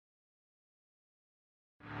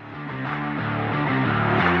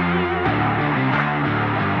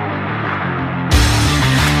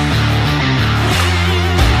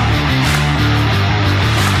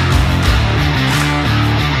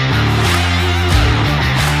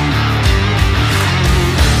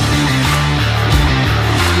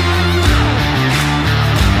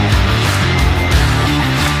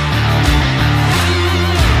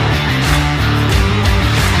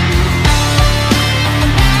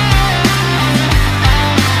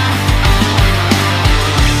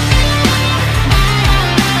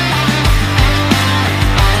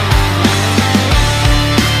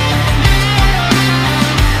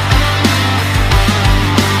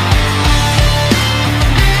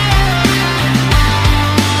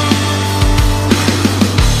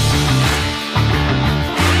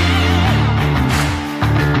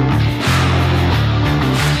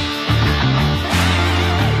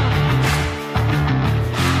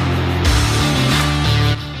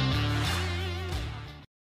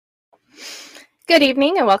Good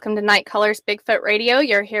evening and welcome to Night Colors Bigfoot Radio.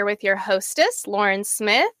 You're here with your hostess, Lauren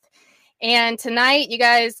Smith. And tonight you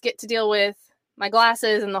guys get to deal with my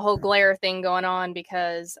glasses and the whole glare thing going on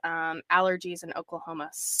because allergies in Oklahoma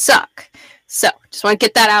suck. So just want to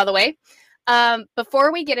get that out of the way.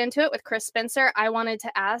 Before we get into it with Chris Spencer, I wanted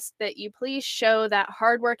to ask that you please show that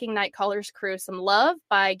hardworking Night Colors crew some love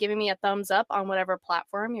by giving me a thumbs up on whatever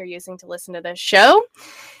platform you're using to listen to this show.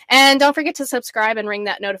 And don't forget to subscribe and ring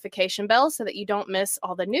that notification bell so that you don't miss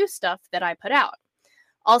all the new stuff that I put out.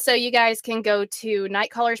 Also, you guys can go to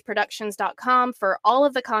nightcolorsproductions.com for all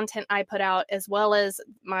of the content I put out, as well as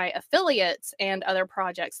my affiliates and other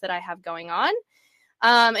projects that I have going on.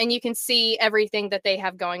 And you can see everything that they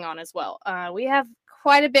have going on as well. We have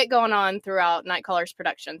quite a bit going on throughout Night Colors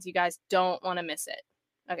Productions. You guys don't want to miss it.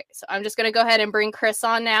 Okay, so I'm just going to go ahead and bring Chris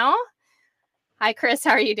on now. Hi, Chris.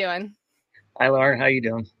 How are you doing? Hi, Lauren. How you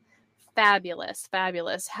doing? Fabulous,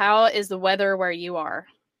 fabulous. How is the weather where you are?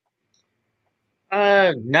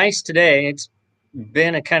 Nice today. It's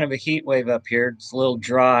been a kind of a heat wave up here. It's a little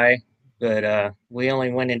dry, but we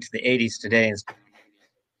only went into the 80s today.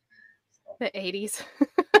 The 80s.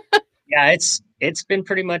 Yeah, it's been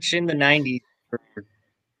pretty much in the 90s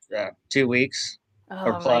for 2 weeks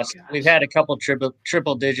or plus. We've had a couple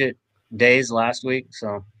triple digit days last week,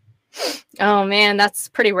 so. Oh man, that's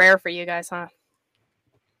pretty rare for you guys, huh?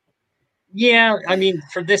 Yeah, I mean,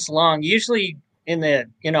 for this long, usually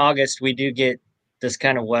in August we do get this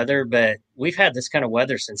kind of weather, but we've had this kind of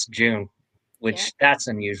weather since June, which that's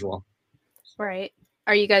unusual. Right.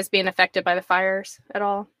 Are you guys being affected by the fires at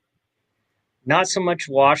all? Not so much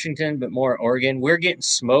Washington, but more Oregon. We're getting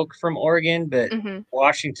smoke from Oregon, but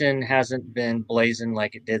Washington hasn't been blazing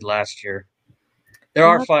like it did last year. There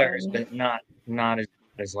are fires, but not as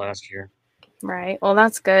bad as last year. Right. Well,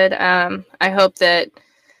 that's good. I hope they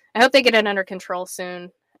get it under control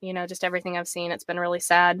soon. You know, just everything I've seen, it's been really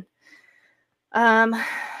sad.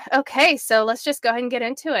 Okay, so let's just go ahead and get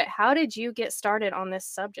into it. How did you get started on this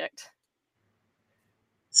subject?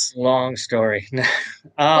 It's a long story.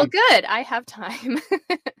 Well, good. I have time.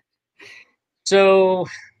 So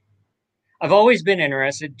I've always been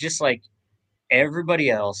interested, just like everybody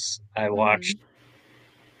else. I watched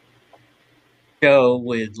show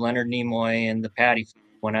with Leonard Nimoy and the Patty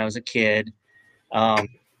when I was a kid. And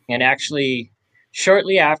actually,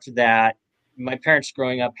 shortly after that, my parents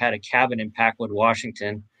growing up had a cabin in Packwood,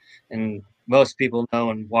 Washington. And most people know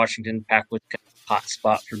in Washington, Packwood's kind of a hot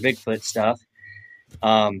spot for Bigfoot stuff.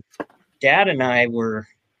 Dad and I were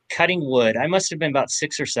cutting wood. I must have been about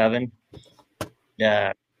 6 or 7.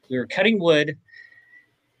 We were cutting wood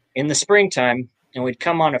in the springtime, and we'd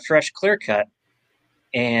come on a fresh clear cut.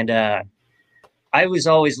 And I was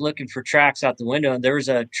always looking for tracks out the window, and there was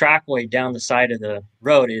a trackway down the side of the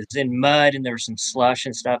road. It was in mud, and there was some slush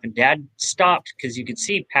and stuff. And Dad stopped because you could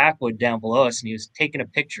see Packwood down below us, and he was taking a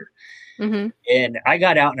picture. Mm-hmm. And I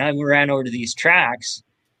got out, and I ran over to these tracks,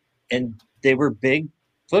 and they were big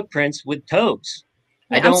footprints with toes.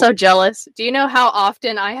 I'm so jealous. Do you know how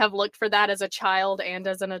often I have looked for that as a child and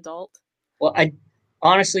as an adult? Well, I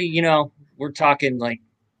honestly, we're talking like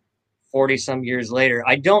 40 some years later.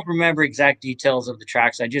 I don't remember exact details of the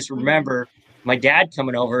tracks. I just remember my dad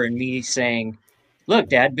coming over and me saying, "Look,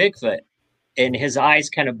 Dad, Bigfoot," and his eyes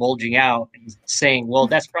kind of bulging out and saying, "Well,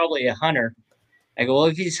 that's probably a hunter." I go, "Well,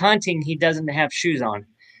 if he's hunting, he doesn't have shoes on."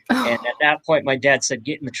 And at that point, my dad said,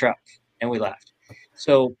 "Get in the truck," and we left.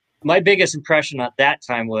 So my biggest impression at that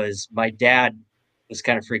time was my dad was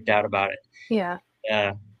kind of freaked out about it. Yeah.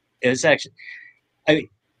 It was actually,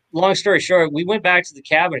 long story short, we went back to the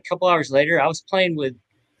cabin. A couple hours later, I was playing with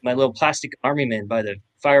my little plastic army man by the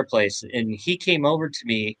fireplace, and he came over to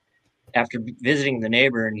me after visiting the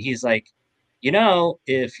neighbor, and he's like,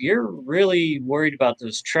 if you're really worried about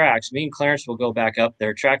those tracks, me and Clarence will go back up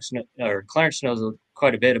there. Clarence knows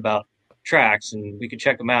quite a bit about tracks, and we could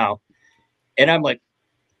check them out. And I'm like,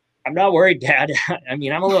 "I'm not worried, Dad." I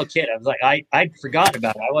mean, I'm a little kid. I was like, I'd forgotten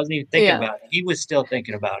about it. I wasn't even thinking about it. He was still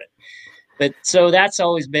thinking about it. But so that's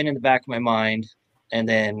always been in the back of my mind. And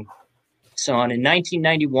then, in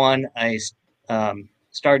 1991, I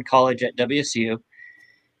started college at WSU,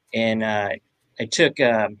 and I took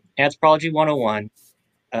Anthropology 101.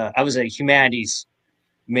 I was a humanities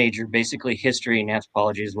major, basically history and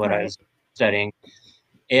anthropology is what I was studying.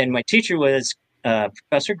 And my teacher was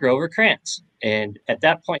Professor Grover Krantz. And at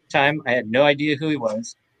that point in time, I had no idea who he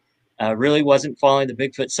was. Really wasn't following the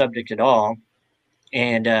Bigfoot subject at all.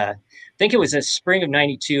 And I think it was the spring of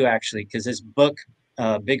 92, actually, because his book,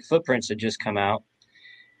 Big Footprints, had just come out.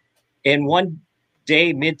 And one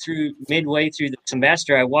day, midway through the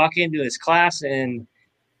semester, I walk into his class, and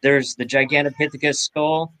there's the Gigantopithecus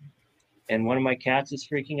skull. and one of my cats is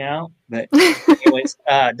freaking out. But anyways,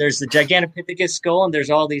 there's the Gigantopithecus skull, and there's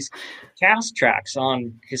all these cast tracks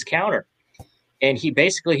on his counter. And he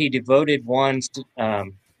devoted one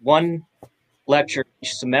lecture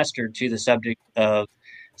each semester to the subject of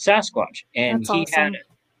Sasquatch. And That's awesome.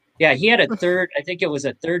 he had a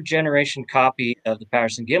third generation copy of the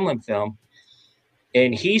Patterson Gimlin film.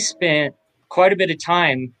 And he spent quite a bit of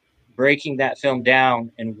time breaking that film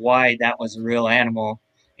down and why that was a real animal,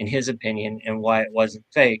 in his opinion, and why it wasn't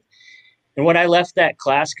fake. And when I left that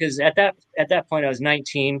class, because at that point I was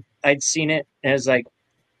 19, I'd seen it, and I was like,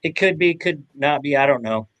 it could be, could not be, I don't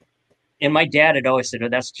know. And my dad had always said, "Oh,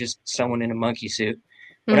 that's just someone in a monkey suit."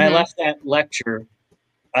 When I left that lecture,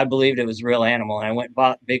 I believed it was a real animal, and I went and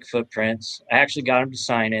bought big footprints. I actually got him to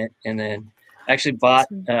sign it, and then actually bought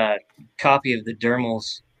a copy of the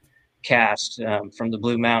Dermals cast from the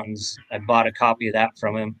Blue Mountains. I bought a copy of that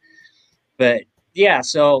from him. But yeah,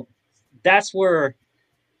 so that's where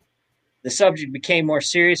the subject became more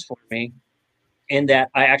serious for me, in that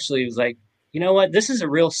I actually was like, you know what, this is a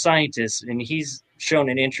real scientist, and he's shown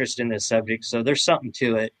an interest in this subject, so there's something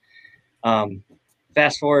to it.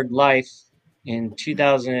 Fast forward life in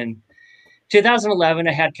 2011,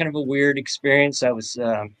 I had kind of a weird experience. I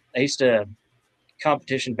used to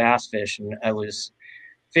competition bass fish, and I was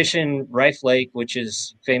fishing Rife Lake, which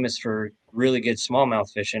is famous for really good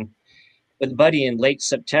smallmouth fishing, with a buddy in late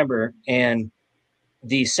September. And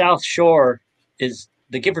the South Shore is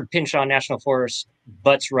the Gifford Pinchot National Forest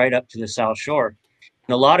butts right up to the South Shore.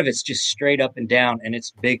 And a lot of it's just straight up and down, and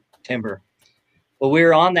it's big timber. Well, we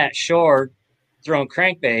were on that shore throwing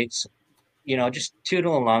crankbaits, just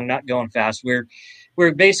tootling along, not going fast.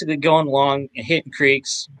 We're basically going along and hitting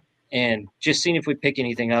creeks and just seeing if we pick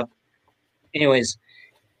anything up. Anyways,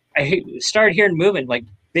 I started hearing movement, like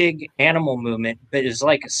big animal movement, but it's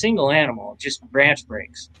like a single animal, just branch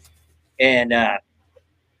breaks. And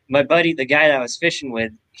my buddy, the guy that I was fishing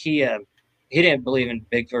with, he didn't believe in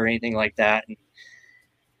Bigfoot or anything like that. And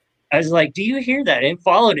I was like, "Do you hear that?" And it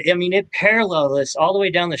followed. I mean, it paralleled us all the way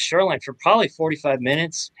down the shoreline for probably 45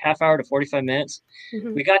 minutes, half hour to 45 minutes.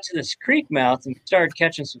 Mm-hmm. We got to this creek mouth and started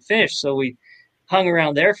catching some fish. So we hung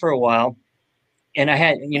around there for a while. And I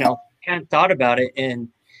hadn't thought about it. And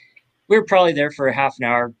we were probably there for a half an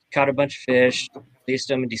hour, caught a bunch of fish, released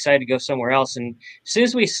them, and decided to go somewhere else. And as soon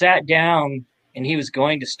as we sat down and he was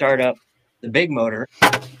going to start up the big motor,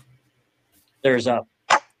 there's a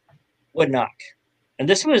wood knock. And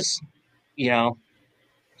this was, 3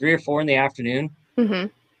 or 4 in the afternoon. Mm-hmm.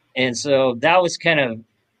 And so that was kind of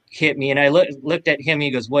hit me. And I looked at him. He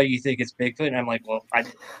goes, "What do you think it's Bigfoot?" And I'm like, "Well,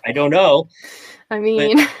 I don't know." I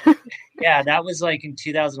mean, but, yeah, that was like in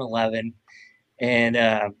 2011. And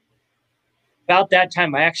about that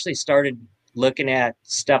time, I actually started looking at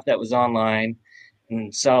stuff that was online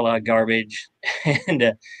and saw a lot of garbage.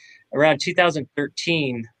 And around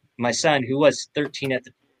 2013, my son, who was 13 at the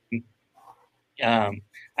time,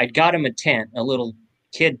 I'd got him a tent, a little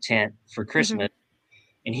kid tent for Christmas,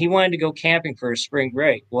 mm-hmm. and he wanted to go camping for a spring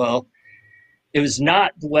break. Well, it was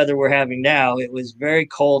not the weather we're having now. It was very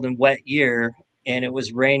cold and wet year, and it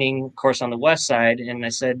was raining, of course, on the west side. And I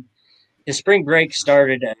said, his spring break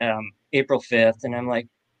started April 5th, and I'm like,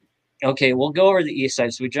 okay, we'll go over to the east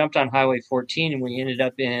side. So we jumped on Highway 14, and we ended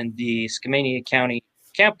up in the Skamania County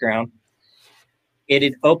campground. It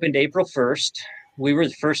had opened April 1st. We were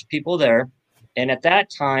the first people there. And at that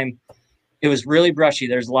time, it was really brushy.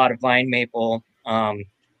 There's a lot of vine maple,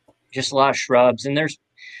 just a lot of shrubs. And there's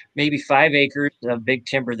maybe 5 acres of big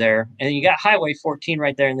timber there. And then you got Highway 14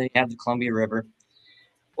 right there, and then you have the Columbia River.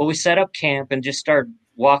 Well, we set up camp and just started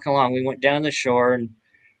walking along. We went down the shore and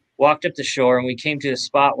walked up the shore, and we came to a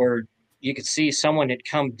spot where you could see someone had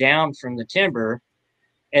come down from the timber.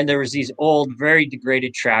 And there was these old, very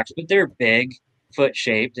degraded tracks, but they're big,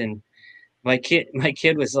 foot-shaped. And my kid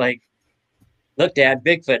was like, "Look, Dad,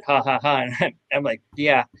 Bigfoot, ha, ha, ha." And I'm like,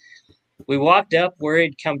 yeah. We walked up where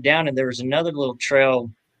it had come down, and there was another little trail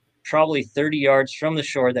probably 30 yards from the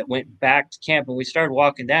shore that went back to camp. And we started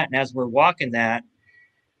walking that. And as we're walking that,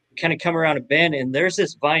 we kind of come around a bend, and there's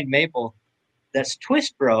this vine maple that's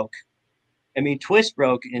twist broke. I mean, twist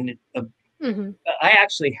broke. And mm-hmm. I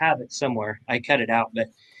actually have it somewhere. I cut it out. But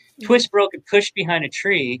twist broke and pushed behind a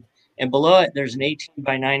tree. And below it, there's an 18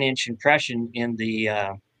 by 9 inch impression in the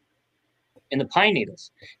pine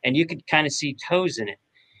needles, and you could kind of see toes in it.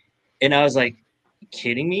 And I was like, "Are you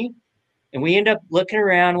kidding me?" And we end up looking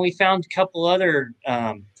around, and we found a couple other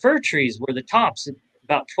fir trees where the tops,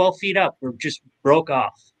 about 12 feet up, were just broke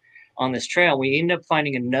off on this trail. We ended up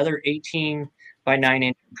finding another 18 by 9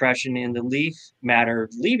 inch impression in the leaf matter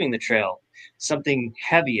leaving the trail. Something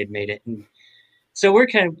heavy had made it. And so we're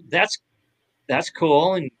that's that's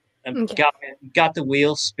cool. And I Okay. got the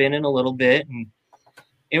wheel spinning a little bit. And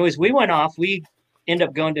we went off. We ended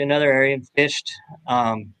up going to another area and fished.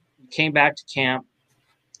 Came back to camp,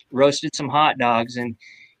 roasted some hot dogs, and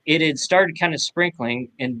it had started kind of sprinkling.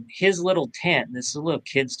 And his little tent, this is a little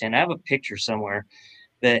kid's tent. I have a picture somewhere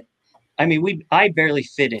that, I mean, I barely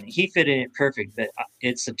fit in it. He fit in it perfect, but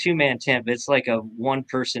it's a 2-man tent, but it's like a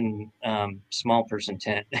 1-person, small person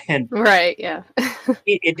tent. And Right. Yeah.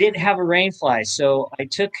 it didn't have a rain fly. So I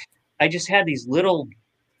just had these little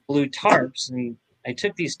blue tarps, and I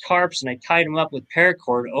took these tarps and I tied them up with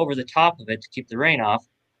paracord over the top of it to keep the rain off.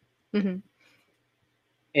 Mm-hmm.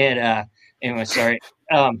 And anyway, sorry.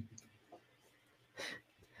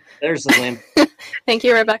 There's the limb. Thank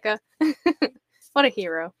you, Rebecca. What a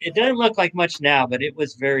hero. It doesn't look like much now, but it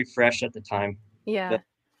was very fresh at the time. Yeah. But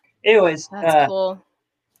anyways, that's cool.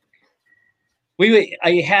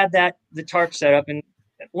 I had the tarp set up, and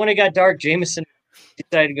when it got dark, Jameson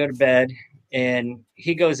decided to go to bed, and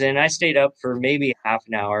he goes in. I stayed up for maybe half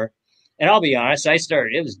an hour, and I'll be honest,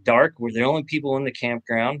 it was dark. We're the only people in the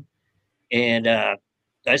campground, and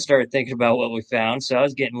I started thinking about what we found, so I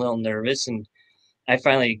was getting a little nervous, and I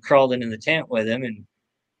finally crawled into the tent with him, and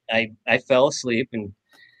I fell asleep. And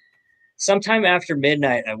sometime after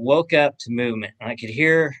midnight, I woke up to movement, and I could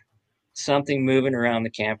hear something moving around the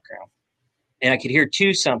campground, and I could hear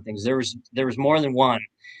 2 somethings. There was more than one,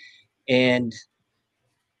 and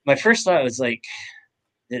my first thought was like,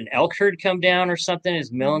 did an elk herd come down or something?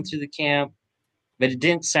 Is milling through the camp, but it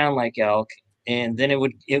didn't sound like elk. And then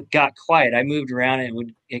it got quiet. I moved around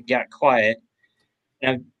and it got quiet,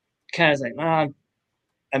 and I'm kind of like, oh,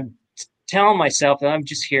 I'm telling myself that I'm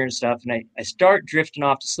just hearing stuff, and I start drifting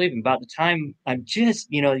off to sleep. And about the time I'm just,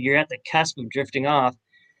 you're at the cusp of drifting off,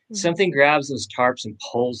 something grabs those tarps and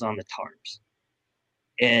pulls on the tarps.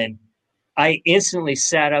 And I instantly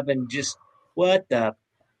sat up and just, what the,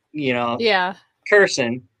 Yeah.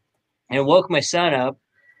 cursing, and woke my son up.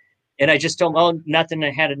 And I just told him, oh, nothing, I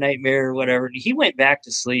had a nightmare or whatever. He went back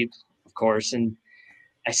to sleep, of course. And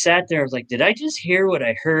I sat there. I was like, did I just hear what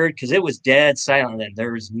I heard? Because it was dead silent then.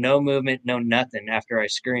 There was no movement, no nothing after I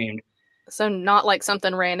screamed. So not like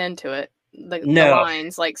something ran into it. The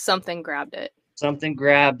lines, like something grabbed it. Something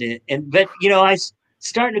grabbed it. But I was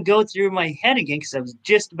starting to go through my head again because I was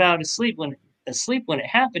just about asleep when it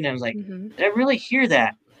happened. I was like, did I really hear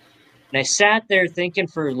that? And I sat there thinking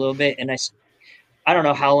for a little bit, and I don't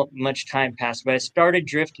know how much time passed, but I started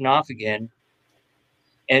drifting off again.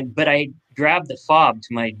 But I grabbed the fob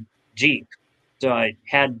to my Jeep. So I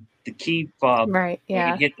had the key fob. Right, yeah.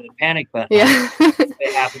 I could hit the panic button. Yeah.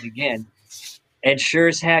 It happened again. And sure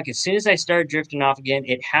as heck, as soon as I started drifting off again,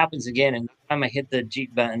 it happens again. And the time I hit the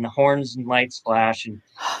Jeep button, the horns and lights flash and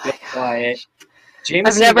go quiet.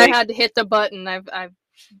 I've never had to hit the button. I've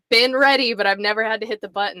been ready, but I've never had to hit the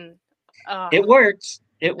button. It works.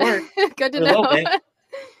 It worked. Good to know.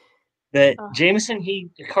 But Jameson, he,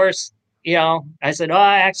 of course, I said,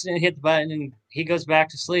 I accidentally hit the button, and he goes back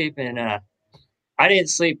to sleep. And I didn't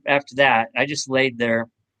sleep after that. I just laid there.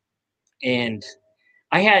 And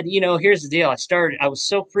I had, here's the deal. I was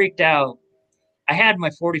so freaked out. I had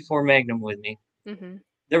my 44 Magnum with me. Mm-hmm.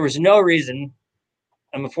 There was no reason.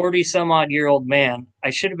 I'm a 40-some-odd-year-old man. I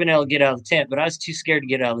should have been able to get out of the tent, but I was too scared to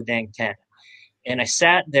get out of the dang tent. And I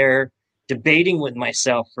sat there debating with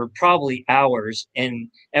myself for probably hours. And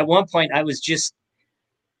at one point,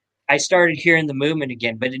 I started hearing the movement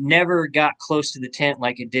again, but it never got close to the tent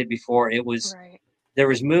like it did before. It was, There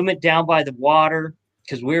was movement down by the water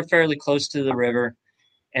because we were fairly close to the river.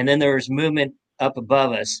 And then there was movement up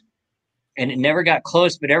above us, and it never got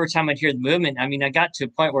close. But every time I'd hear the movement, I mean, I got to a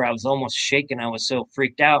point where I was almost shaking. I was so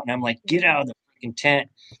freaked out, and I'm like, get out of the freaking tent.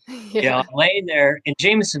 I'm laying there, and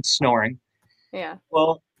Jameson's snoring. Yeah.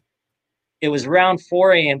 Well, it was around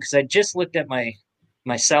 4 a.m. because I just looked at my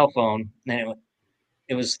cell phone, and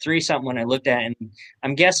it was 3-something when I looked at it, and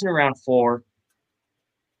I'm guessing around 4.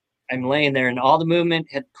 I'm laying there, and all the movement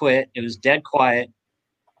had quit. It was dead quiet,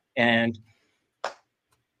 and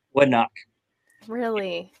wood knock.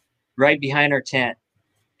 Really? Right behind our tent.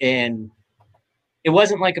 And it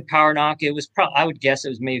wasn't like a power knock. It was I would guess it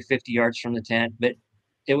was maybe 50 yards from the tent, but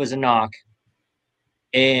it was a knock.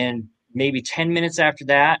 And maybe 10 minutes after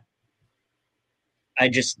that, I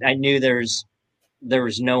knew there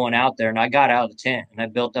was no one out there, and I got out of the tent and I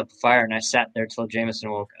built up a fire and I sat there till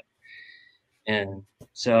Jameson woke up. And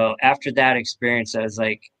so after that experience, I was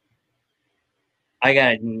like,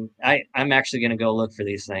 I'm actually going to go look for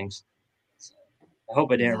these things. So I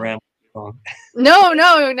hope I didn't ramble too long.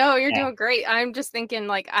 No, you're doing great. I'm just thinking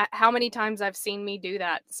like how many times I've seen me do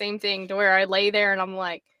that same thing to where I lay there and I'm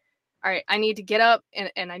like, all right, I need to get up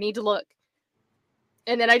and I need to look.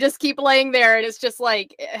 And then I just keep laying there, and it's just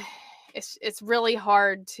like, it's really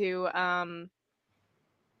hard to,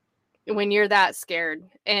 when you're that scared,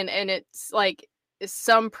 and it's like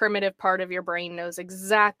some primitive part of your brain knows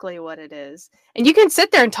exactly what it is. And you can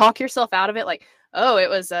sit there and talk yourself out of it, like, oh, it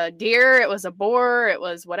was a deer, it was a boar, it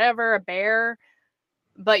was whatever, a bear,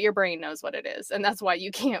 but your brain knows what it is, and that's why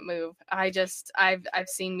you can't move. I've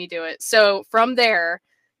seen me do it. So from there,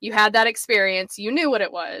 you had that experience, you knew what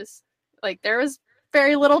it was. Like, there was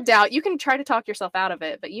very little doubt. You can try to talk yourself out of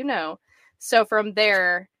it, but So from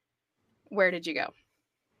there, where did you go?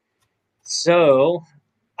 So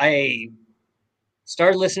I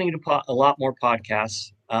started listening to a lot more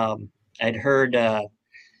podcasts. I'd heard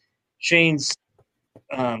Shane's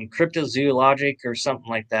Cryptozoologic or something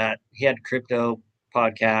like that. He had a crypto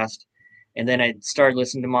podcast. And then I started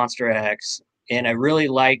listening to Monster X. And I really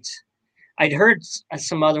I'd heard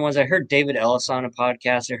some other ones. I heard David Ellis on a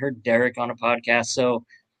podcast. I heard Derek on a podcast. So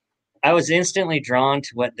I was instantly drawn to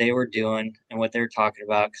what they were doing and what they were talking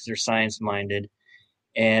about because they're science minded.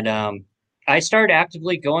 And I started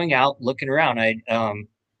actively going out, looking around. I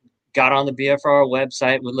got on the BFR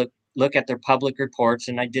website, would look at their public reports,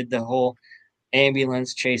 and I did the whole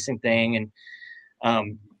ambulance chasing thing,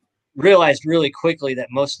 and realized really quickly that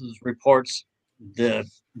most of those reports, the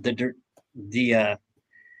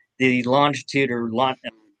longitude or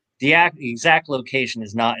the exact location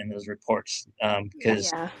is not in those reports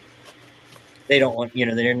because they don't want,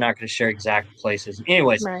 they're not going to share exact places.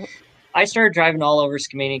 Anyways, Right. I started driving all over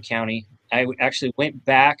Skamania County. I actually went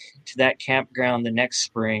back to that campground the next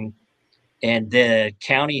spring, and the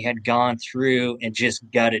county had gone through and just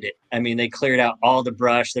gutted it. I mean, they cleared out all the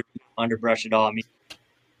brush, there was no underbrush at all. I mean,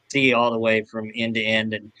 see all the way from end to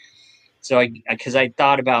end. And so because I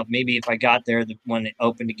thought about maybe if I got there when it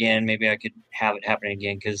opened again, maybe I could have it happen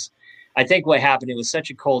again. Because I think what happened, it was such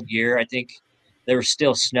a cold year. I think there was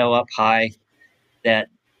still snow up high that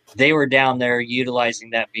they were down there utilizing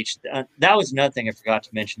that beach. That was another thing I forgot to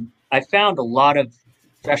mention. I found a lot of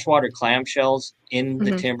freshwater clamshells in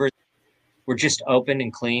the timber were just open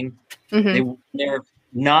and clean. They're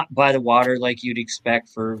not by the water like you'd expect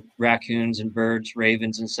for raccoons and birds,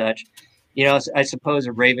 ravens and such. I suppose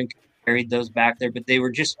a raven carried those back there, but they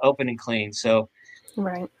were just open and clean. So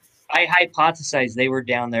right. I hypothesized they were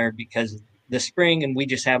down there because of the spring, and we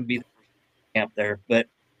just happened to be the camp there. But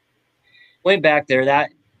went back there,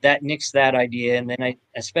 that nixed that idea. And then I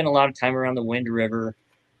spent a lot of time around the Wind River,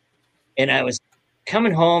 and I was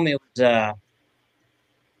coming home. It was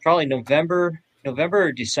probably November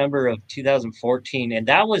or December of 2014. And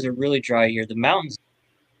that was a really dry year. The mountains,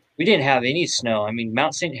 we didn't have any snow. I mean,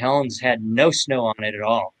 Mount St. Helens had no snow on it at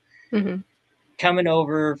all. Coming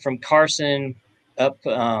over from Carson up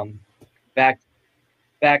back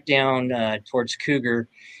down towards Cougar,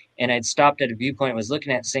 and I'd stopped at a viewpoint, was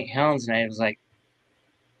looking at St. Helens, and I was like,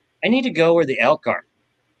 I need to go where the elk are,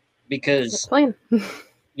 because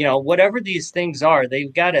whatever these things are,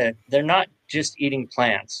 they're not just eating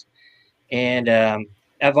plants. And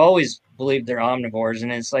I've always believed they're omnivores,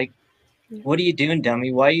 and it's like, what are you doing,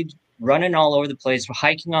 dummy? Why are you running all over the place,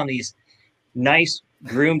 hiking on these nice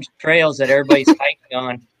groomed trails that everybody's hiking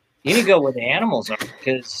on? You need to go where the animals are,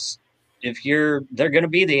 because they're going to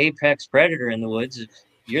be the apex predator in the woods. If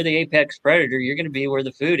you're the apex predator, you're going to be where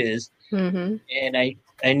the food is. And I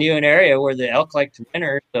knew an area where the elk like to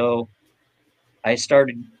winter, so I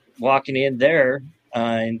started walking in there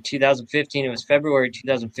in 2015. It was February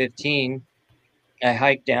 2015. I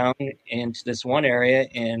hiked down into this one area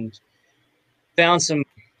and found some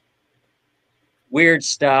weird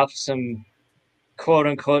stuff, some quote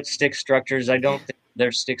unquote stick structures. I don't think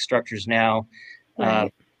they're stick structures now.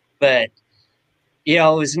 Right. But it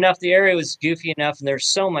was enough. The area was goofy enough, and there's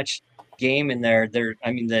so much game in there.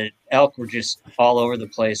 The elk were just all over the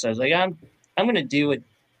place. I was like, I'm going to do what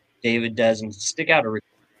David does and stick out a recorder.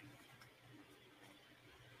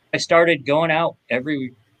 I started going out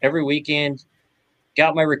every weekend,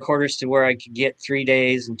 got my recorders to where I could get 3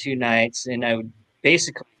 days and 2 nights. And I would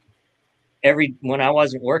basically when I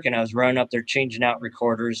wasn't working, I was running up there, changing out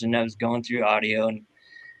recorders, and I was going through audio and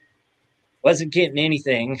wasn't getting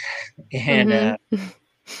anything. And,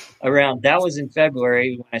 that was in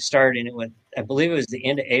February when I started, and I believe it was the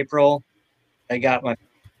end of April, I got my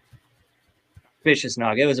suspicious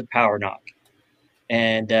knock. It was a power knock.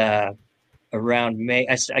 And around May,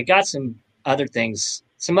 I got some other things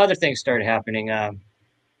started happening. I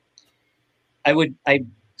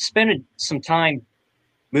spent some time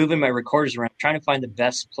moving my recorders around, trying to find the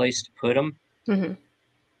best place to put them. And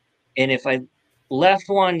if I left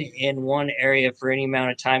one in one area for any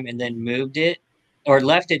amount of time and then moved it, or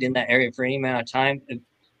left it in that area for any amount of time,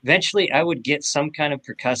 eventually I would get some kind of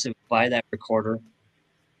percussive by that recorder.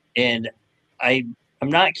 And I I'm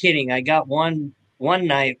not kidding. I got one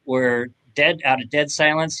night where out of dead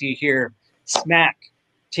silence you hear smack,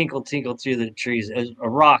 tinkle tinkle through the trees as a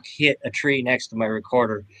rock hit a tree next to my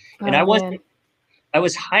recorder. And Oh man. I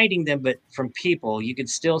was hiding them, but from people you could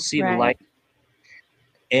still see the Right. light.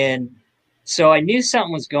 And so I knew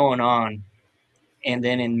something was going on. And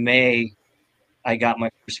then in May I got my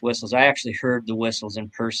first whistles. I actually heard the whistles in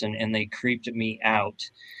person and they creeped me out.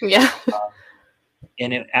 Yeah.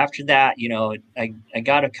 And after that, I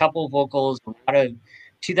got a couple of vocals. A lot of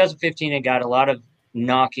 2015, I got a lot of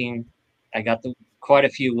knocking. I got quite a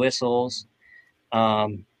few whistles,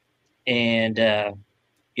 um, and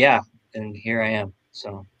yeah, and here I am.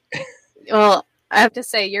 So Well, I have to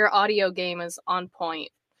say your audio game is on point.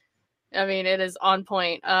 I mean, it is on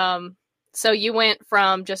point. So you went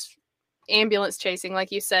from just ambulance chasing,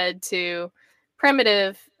 like you said, to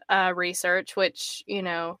primitive research, which,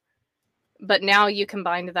 but now you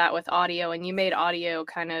combined that with audio and you made audio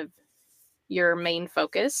kind of your main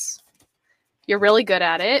focus. You're really good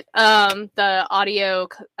at it. The audio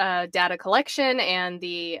data collection and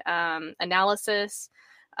the analysis.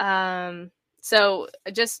 So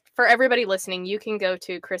just for everybody listening, you can go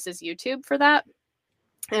to Chris's YouTube for that.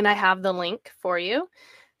 And I have the link for you.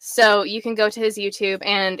 So you can go to his YouTube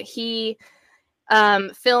and he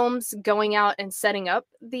films going out and setting up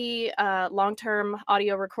the long-term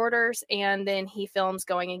audio recorders, and then he films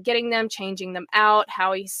going and getting them, changing them out,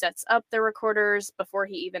 how he sets up the recorders before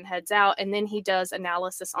he even heads out, and then he does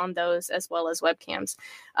analysis on those as well as webcams.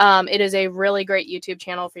 It is a really great YouTube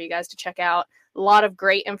channel for you guys to check out. A lot of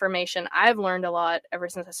great information. I've learned a lot ever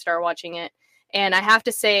since I started watching it, and I have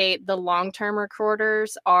to say the long-term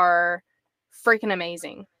recorders are freaking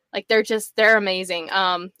amazing. Like they're amazing.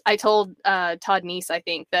 I told Todd Neese, I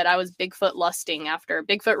think, that I was Bigfoot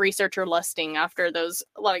researcher lusting after those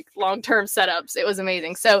like long-term setups. It was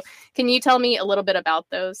amazing. So can you tell me a little bit about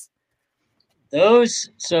those?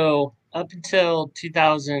 so up until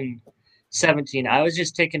 2017, I was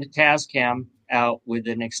just taking a Tascam out with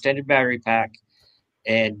an extended battery pack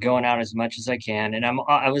and going out as much as I can. And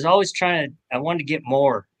I was always I wanted to get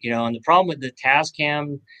more, and the problem with the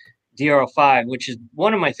Tascam DRO5, which is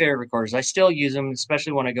one of my favorite recorders. I still use them,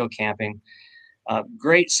 especially when I go camping.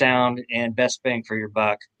 Great sound and best bang for your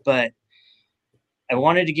buck. But I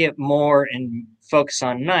wanted to get more and focus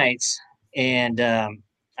on nights. And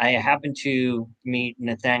I happened to meet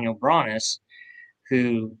Nathaniel Bronis,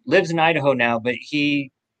 who lives in Idaho now, but he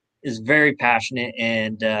is very passionate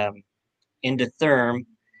and into therm.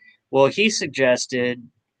 Well, he suggested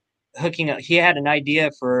hooking up. He had an idea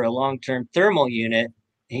for a long-term thermal unit.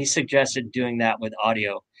 He suggested doing that with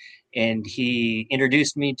audio, and he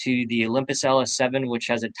introduced me to the Olympus LS7, which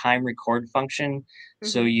has a time record function,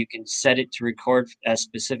 so you can set it to record a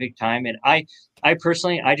specific time. And I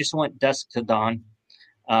personally, I just want dusk to dawn.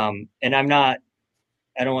 And I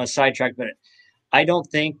don't want to sidetrack, but I don't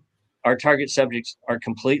think our target subjects are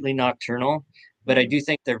completely nocturnal, but I do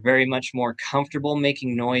think they're very much more comfortable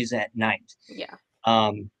making noise at night. Yeah.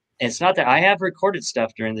 It's not that I have recorded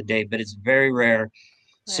stuff during the day, but it's very rare.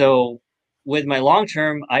 Right. So with my long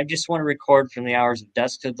term, I just want to record from the hours of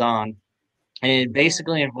dusk to dawn. And it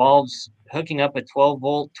basically involves hooking up a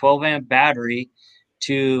 12-volt, 12-amp battery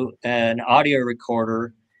to an audio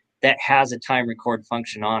recorder that has a time record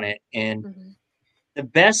function on it. And the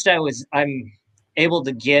best I'm able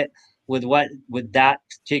to get with that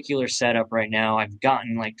particular setup right now, I've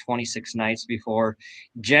gotten like 26 nights before.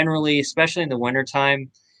 Generally, especially in the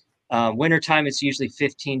wintertime, wintertime it's usually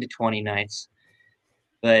 15 to 20 nights.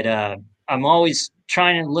 But I'm always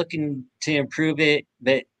looking to improve it.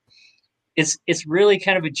 But it's really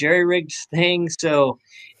kind of a jerry-rigged thing. So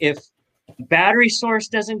if battery source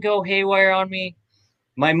doesn't go haywire on me,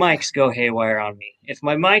 my mics go haywire on me. If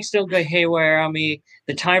my mics don't go haywire on me,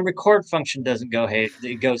 the time record function doesn't go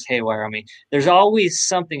it goes haywire on me. There's always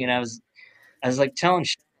something. And I was like telling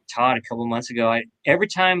Todd a couple months ago, every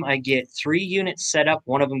time I get 3 units set up,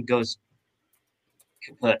 one of them goes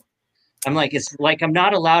kaput. I'm like, it's like I'm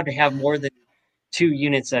not allowed to have more than 2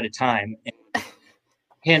 units at a time. And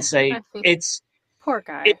hence, it's poor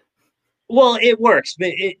guy. It works,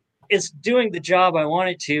 but it's doing the job I want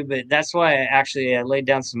it to. But that's why I laid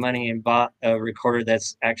down some money and bought a recorder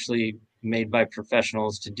that's actually made by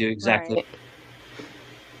professionals to do exactly.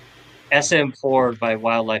 Right. SM4 by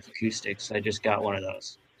Wildlife Acoustics. I just got one of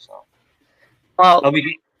those. So well,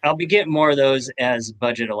 I'll be getting more of those as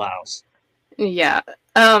budget allows. Yeah.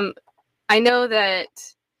 I know that.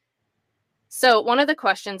 So one of the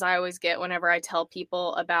questions I always get whenever I tell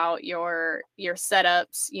people about your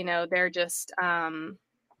setups, they're just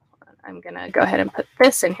I'm going to go ahead and put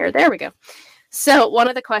this in here. There we go. So one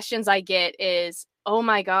of the questions I get is, oh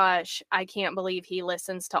my gosh, I can't believe he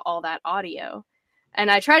listens to all that audio. And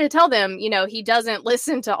I try to tell them, he doesn't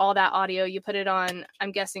listen to all that audio. You put it on,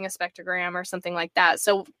 I'm guessing, a spectrogram or something like that.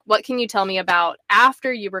 So what can you tell me about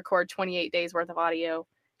after you record 28 days worth of audio?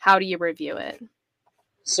 How do you review it?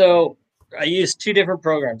 So I use two different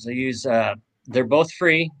programs. I use, they're both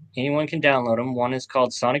free. Anyone can download them. One is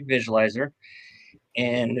called Sonic Visualizer,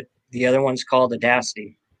 and the other one's called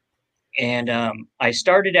Audacity. And I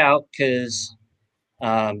started out because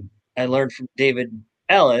I learned from David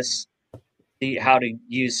Ellis how to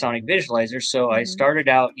use Sonic Visualizer. So I started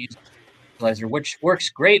out using Visualizer, which works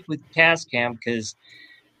great with Tascam because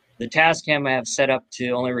the Tascam I have set up to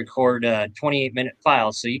only record 28-minute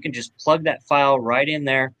files. So you can just plug that file right in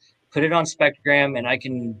there, put it on Spectrogram, and I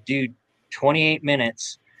can do 28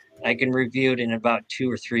 minutes. I can review it in about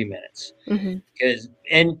 2 or 3 minutes.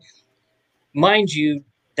 And mind you,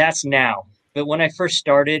 that's now. But when I first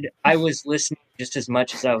started, I was listening just as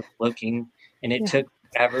much as I was looking, and it took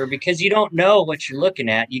forever because you don't know what you're looking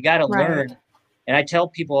at. You got to learn. And I tell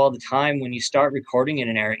people all the time, when you start recording in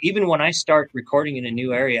an area, even when I start recording in a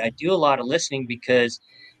new area, I do a lot of listening because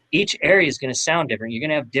each area is going to sound different. You're going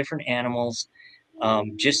to have different animals.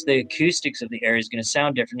 Just the acoustics of the area is going to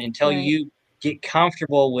sound different until you get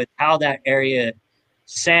comfortable with how that area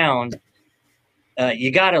sounds.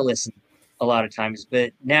 You got to listen a lot of times.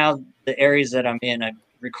 But now the areas that I'm in, I've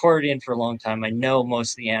recorded in for a long time. I know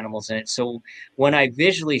most of the animals in it. So when I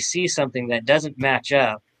visually see something that doesn't match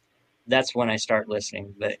up, that's when I start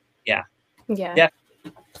listening. But yeah.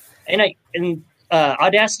 And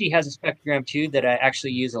Audacity has a spectrogram too that I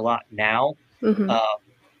actually use a lot now.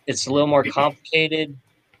 It's a little more complicated,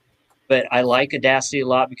 but I like Audacity a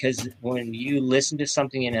lot because when you listen to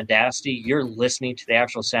something in Audacity, you're listening to the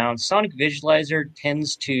actual sound. Sonic Visualizer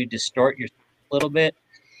tends to distort your a little bit.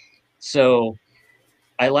 So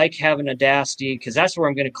I like having Audacity because that's where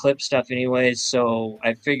I'm going to clip stuff anyways. So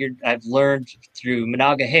I figured I've learned through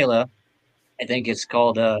Monongahela, I think it's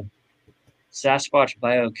called Sasquatch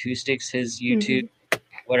Bioacoustics, his YouTube,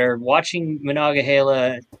 whatever, watching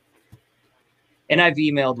Monongahela, and I've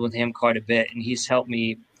emailed with him quite a bit, and he's helped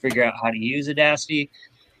me figure out how to use Audacity.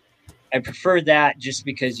 I prefer that just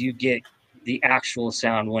because you get the actual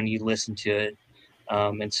sound when you listen to it.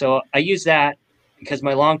 And so I use that because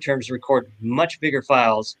my long terms record much bigger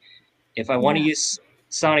files. If I want to use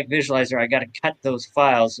Sonic Visualizer, I got to cut those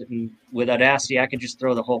files, and with Audacity, I can just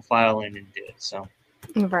throw the whole file in and do it. So,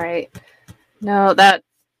 no, that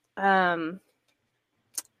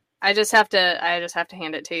I just have to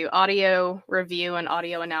hand it to you. Audio review and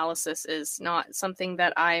audio analysis is not something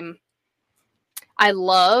that I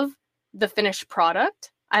love the finished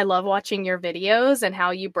product. I love watching your videos and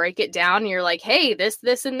how you break it down. And you're like, hey, this,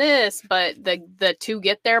 and this, but the to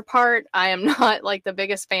get there part, I am not like the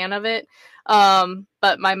biggest fan of it.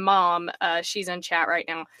 But my mom, she's in chat right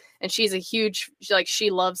now, and she's a huge, she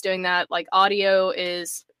loves doing that. Like, audio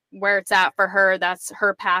is where it's at for her. That's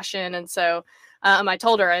her passion. And so, I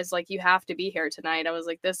told her, I was like, you have to be here tonight. I was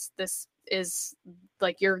like, this is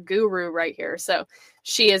like your guru right here. So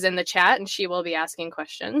she is in the chat and she will be asking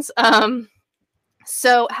questions.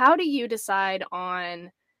 So how do you decide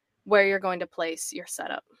on where you're going to place your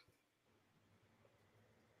setup?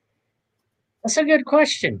 That's a good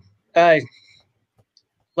question.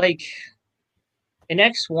 Like in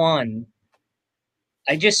X1,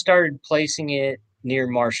 I just started placing it near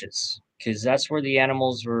marshes because that's where the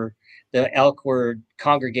elk were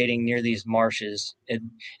congregating near these marshes.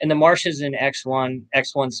 And the marshes in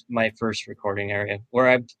X1's my first recording area where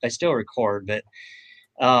I still record, but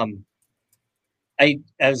I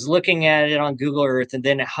was looking at it on Google Earth, and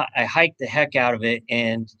then I hiked the heck out of it,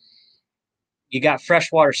 and you got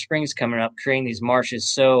freshwater springs coming up, creating these marshes.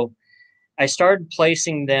 So I started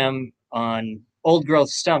placing them on old growth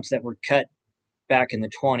stumps that were cut back in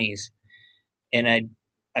the 20s. And I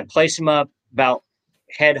placed them up about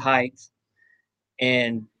head height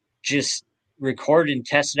and just recorded and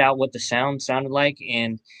tested out what the sound sounded like.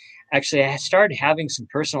 And actually, I started having some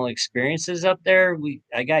personal experiences up there.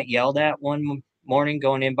 I got yelled at one morning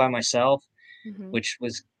going in by myself, which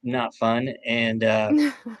was not fun. And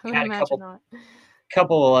had a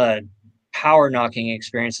couple power knocking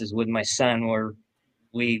experiences with my son where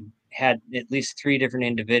we had at least 3 different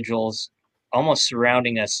individuals almost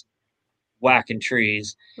surrounding us whacking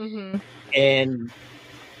trees. And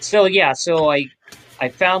so I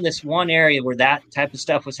found this one area where that type of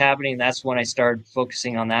stuff was happening. That's when I started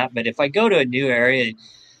focusing on that. But if I go to a new area,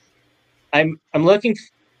 I'm looking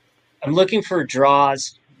for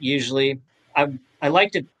draws usually. I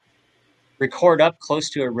like to record up close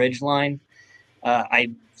to a ridge line.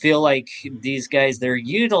 I feel like these guys, they're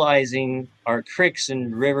utilizing our creeks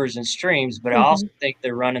and rivers and streams, but I also think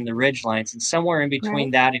they're running the ridge lines, and somewhere in between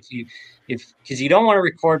that, because you don't want to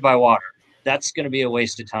record by water, that's going to be a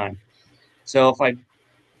waste of time. So if I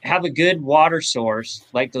have a good water source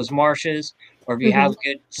like those marshes, or if you have a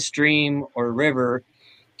good stream or river,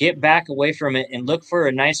 get back away from it and look for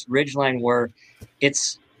a nice ridge line where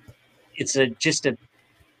it's just a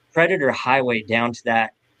predator highway down to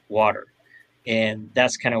that water. And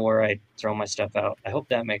that's kind of where I throw my stuff out. I hope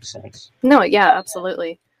that makes sense. No, yeah,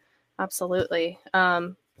 absolutely. Absolutely.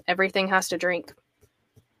 Everything has to drink.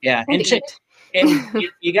 Yeah. And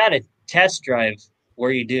you got to test drive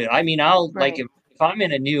where you do it. I mean, like if I'm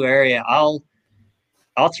in a new area, I'll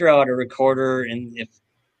throw out a recorder, and if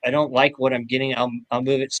I don't like what I'm getting, I'll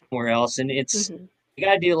move it somewhere else. And it's, you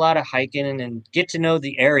got to do a lot of hiking and get to know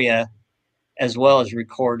the area as well as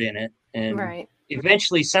record in it. And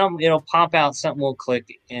eventually it'll pop out, something will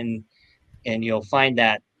click, and you'll find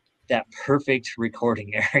that perfect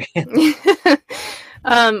recording area.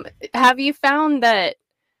 Have you found that,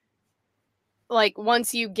 like,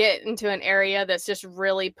 once you get into an area that's just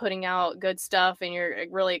really putting out good stuff and you're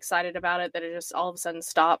really excited about it, that it just all of a sudden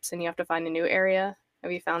stops and you have to find a new area?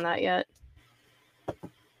 Have you found that yet?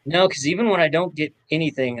 No, because even when I don't get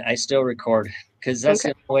anything, I still record, because that's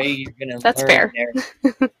the way you're going to learn. That's fair.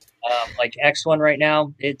 Like X1 right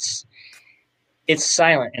now, it's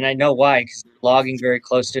silent, and I know why, because they're logging very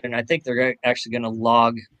close to it, and I think they're actually going to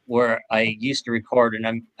log where I used to record, and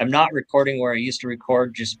I'm not recording where I used to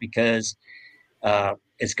record just because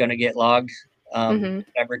it's going to get logged. I'm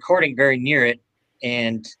recording very near it,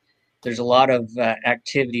 and there's a lot of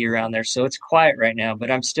activity around there, so it's quiet right now, but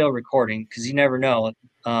I'm still recording because you never know.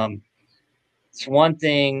 It's one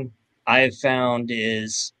thing I've found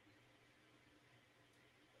is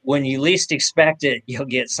when you least expect it, you'll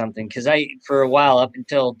get something. Because for a while, up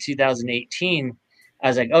until 2018, I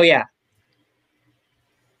was like, oh yeah,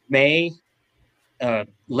 late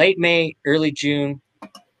May, early June,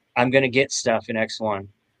 I'm going to get stuff in X1.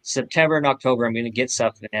 September and October, I'm going to get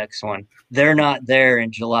stuff in X1. They're not there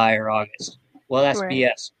in July or August. Well, that's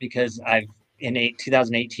BS, because in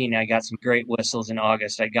 2018, I got some great whistles in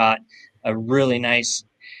August. I got a really nice,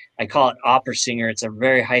 I call it opera singer. It's a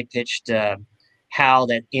very high-pitched howl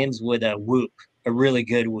that ends with a whoop, a really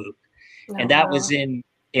good whoop. And that was in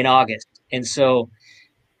August. And so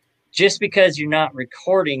just because you're not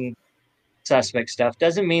recording suspect stuff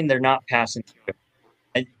doesn't mean they're not passing through.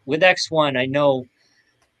 With X1, I know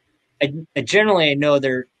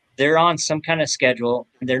they're on some kind of schedule.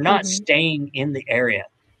 They're not staying in the area,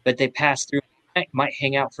 but they pass through. Might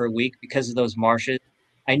hang out for a week because of those marshes.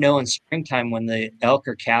 I know in springtime when the elk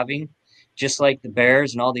are calving, just like the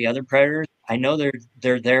bears and all the other predators, I know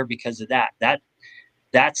they're there because of that.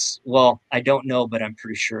 That's I don't know, but I'm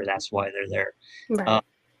pretty sure that's why they're there. Right.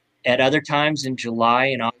 At other times in July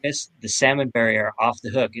and August, the salmonberry are off the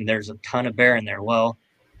hook, and there's a ton of bear in there. Well,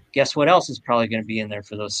 guess what else is probably going to be in there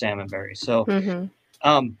for those salmonberries? So,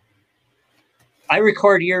 I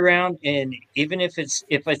record year round, and even if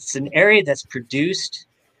it's an area that's produced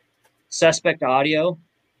suspect audio,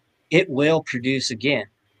 it will produce again.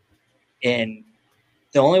 And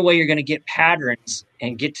the only way you're going to get patterns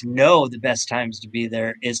and get to know the best times to be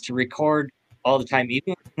there is to record all the time,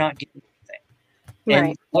 even if you're not getting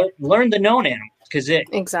anything. And learn the known animals, because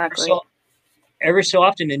every so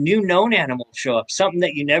often a new known animal will show up. Something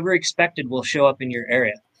that you never expected will show up in your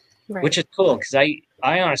area, which is cool, because I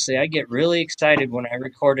honestly, I get really excited when I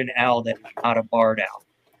record an owl that's not a barred owl.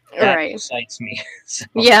 That excites me. So.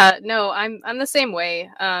 Yeah, no, I'm the same way.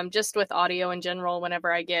 Just with audio in general,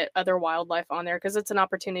 whenever I get other wildlife on there, because it's an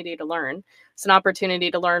opportunity to learn. It's an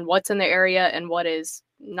opportunity to learn what's in the area and what is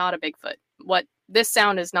not a Bigfoot. What this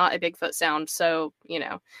sound is not a Bigfoot sound. So,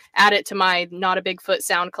 add it to my not a Bigfoot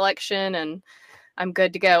sound collection and I'm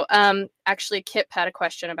good to go. Actually, Kip had a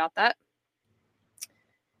question about that.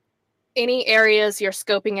 Any areas you're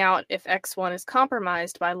scoping out if X1 is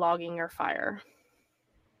compromised by logging or fire?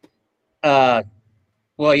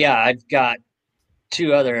 Well, yeah, I've got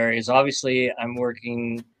two other areas. Obviously, I'm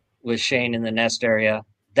working with Shane in the nest area.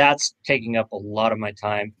 That's taking up a lot of my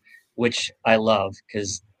time, which I love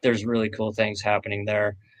because there's really cool things happening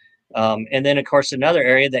there. And then, of course, another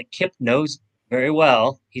area that Kip knows very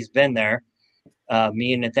well. He's been there.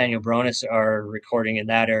 Me and Nathaniel Bronis are recording in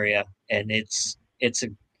that area, and there's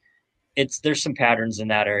some patterns in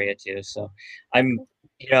that area too. So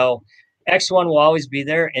X1 will always be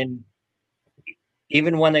there, and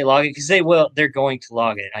even when they log it, because they're going to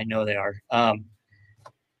log it. I know they are.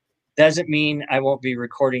 Doesn't mean I won't be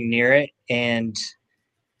recording near it. And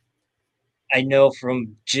I know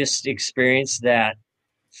from just experience that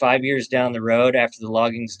 5 years down the road after the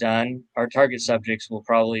logging's done, our target subjects will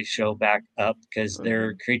probably show back up because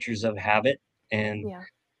they're creatures of habit, and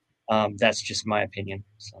Yeah. that's just my opinion.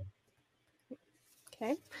 So.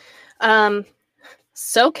 Okay.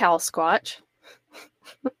 SoCal Squatch.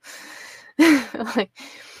 Like,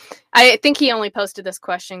 I think he only posted this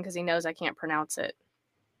question because he knows I can't pronounce it.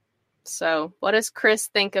 So, what does Chris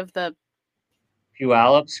think of the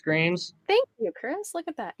Puyallup screams? Thank you, Chris. Look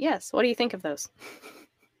at that. Yes. What do you think of those?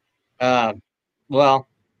 Well,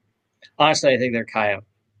 honestly, I think they're coyote.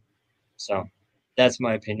 So that's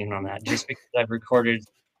my opinion on that. Just because I've recorded,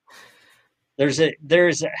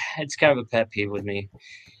 it's kind of a pet peeve with me.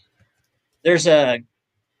 There's a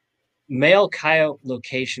male coyote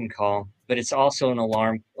location call, but it's also an a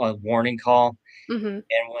warning call. Mm-hmm. And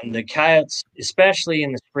when the coyotes, especially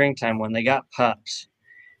in the springtime, when they got pups,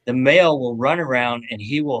 the male will run around and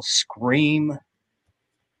he will scream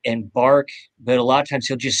and bark, but a lot of times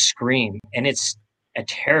he'll just scream, and it's a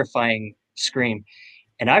terrifying scream.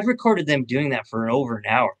 And I've recorded them doing that for over an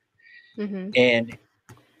hour. Mm-hmm. And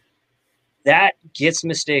that gets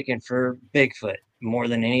mistaken for Bigfoot more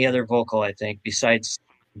than any other vocal, I think, besides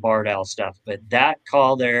barred owl stuff. But that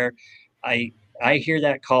call there, I hear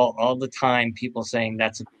that call all the time, people saying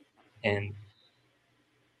and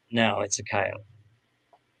no, it's a coyote.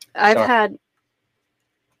 I don't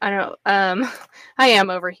know, I am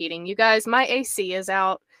overheating. You guys, my AC is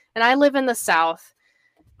out, and I live in the South.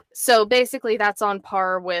 So basically that's on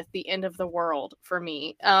par with the end of the world for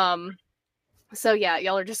me. So yeah,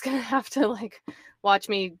 y'all are just going to have to like watch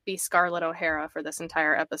me be Scarlett O'Hara for this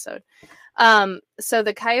entire episode. So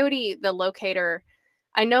the coyote, the locator,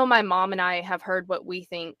 I know my mom and I have heard what we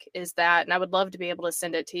think is that, and I would love to be able to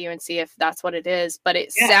send it to you and see if that's what it is, but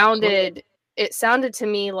it sounded to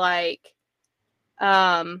me like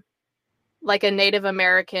a Native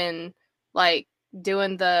American, like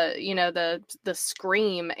doing the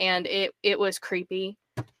scream, and it was creepy.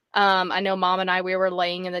 I know Mom and I, we were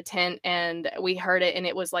laying in the tent and we heard it, and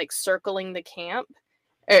it was like circling the camp.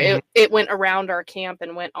 It went around our camp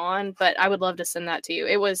and went on, but I would love to send that to you.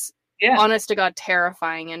 It was honest to God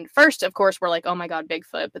terrifying. And first, of course, we're like, oh my God,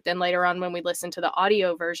 Bigfoot. But then later on, when we listened to the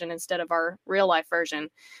audio version instead of our real life version,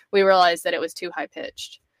 we realized that it was too high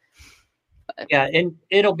pitched. Yeah, and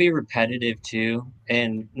it'll be repetitive too.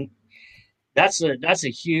 And that's a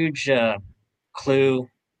huge clue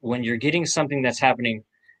when you're getting something that's happening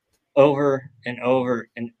over and over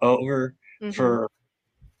and over for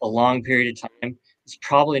a long period of time. It's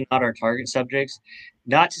probably not our target subjects.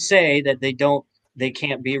 Not to say that they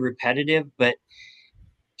can't be repetitive, but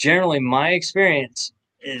generally my experience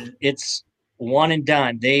is it's one and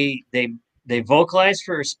done. They vocalize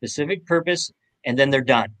for a specific purpose and then they're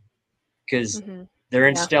done because they're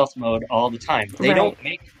in stealth mode all the time. They don't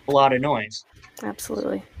make a lot of noise.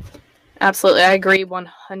 Absolutely. I agree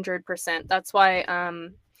 100%. That's why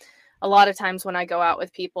a lot of times when I go out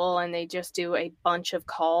with people and they just do a bunch of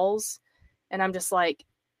calls, and I'm just like,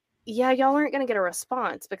 yeah, y'all aren't going to get a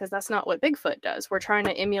response because that's not what Bigfoot does. We're trying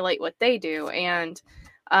to emulate what they do. And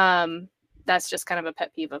that's just kind of a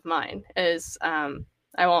pet peeve of mine is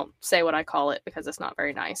I won't say what I call it because it's not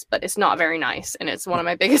very nice, but it's not very nice. And it's one of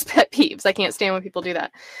my biggest pet peeves. I can't stand when people do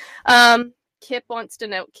that. Kip wants to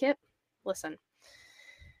know, listen,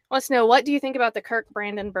 wants to know, what do you think about the Kirk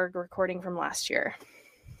Brandenburg recording from last year?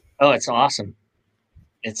 Oh, it's awesome.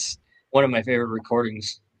 It's one of my favorite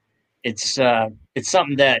recordings. It's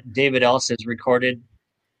something that David Ellis has recorded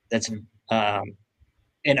that's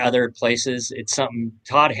in other places. It's something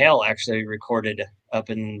Todd Hale actually recorded up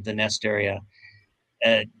in the Nest area.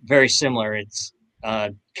 Very similar. It's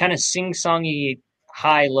kind of sing-songy,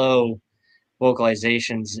 high-low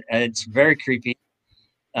vocalizations. It's very creepy.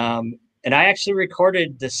 And I actually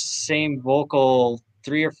recorded the same vocal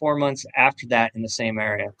 3 or 4 months after that in the same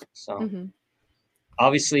area. So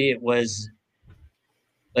obviously it was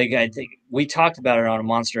like, I think we talked about it on a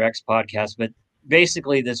Monster X podcast, but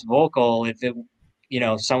basically this vocal, if it,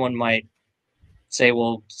 someone might say,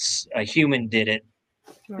 well, a human did it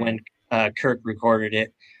when Kirk recorded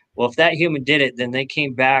it. Well, if that human did it, then they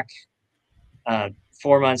came back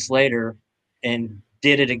 4 months later and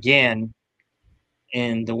did it again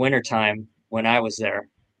in the wintertime when I was there.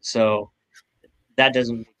 So that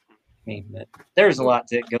doesn't mean that there's a lot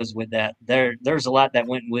that goes with that. There's a lot that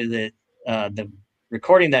went with it. The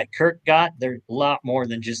recording that Kirk got, there's a lot more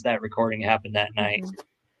than just that recording happened that night.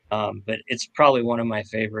 But it's probably one of my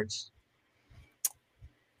favorites.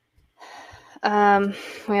 We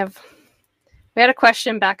had a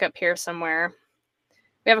question back up here somewhere.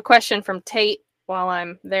 We have a question from Tate while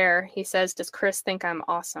I'm there. He says, does Chris think I'm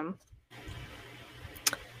awesome?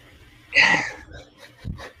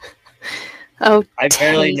 Oh, I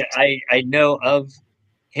barely Tate. I know of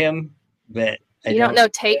him, but You don't know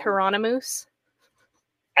Tate Hieronymus?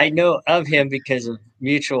 I know of him because of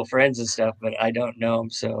mutual friends and stuff, but I don't know him,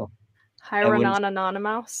 so I wouldn't Hieronon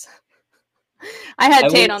Anonymous. I had I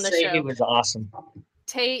Tate wouldn't on the say he show. was awesome.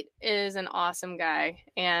 Tate is an awesome guy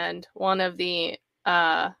and one of the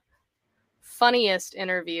funniest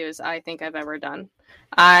interviews I think I've ever done.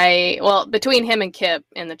 Well, between him and Kip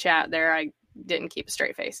in the chat there, I didn't keep a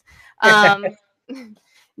straight face.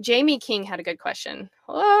 Jamie King had a good question.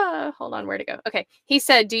 Hold on, where to go? Okay, he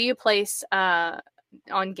said, "Do you place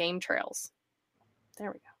on game trails?"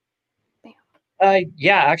 There we go. Bam.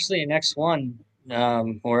 Yeah, actually, an X1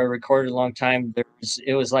 where I recorded a long time.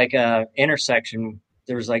 It was like a intersection.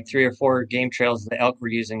 There was like 3 or 4 game trails the elk were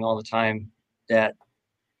using all the time that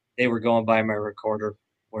they were going by my recorder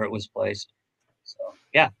where it was placed. So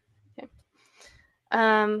yeah. Okay.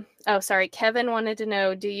 Oh, sorry. Kevin wanted to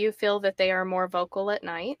know, do you feel that they are more vocal at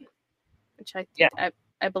night? Which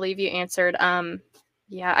I believe you answered.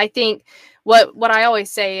 Yeah, I think what I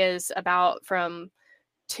always say is about from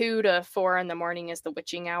 2 to 4 in the morning is the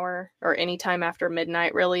witching hour, or any time after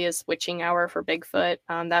midnight really is witching hour for Bigfoot.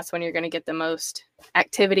 That's when you're going to get the most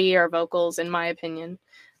activity or vocals, in my opinion,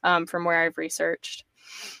 from where I've researched.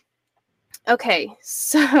 Okay,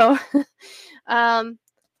 so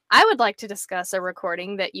I would like to discuss a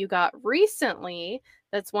recording that you got recently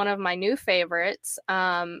that's one of my new favorites,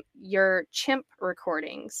 your chimp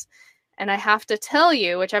recordings. And I have to tell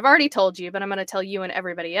you, which I've already told you, but I'm going to tell you and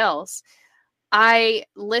everybody else, I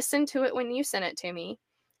listened to it when you sent it to me,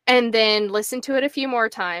 and then listened to it a few more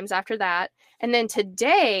times after that. And then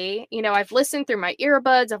today, I've listened through my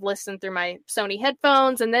earbuds, I've listened through my Sony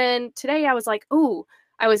headphones, and then today I was like, ooh,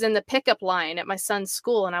 I was in the pickup line at my son's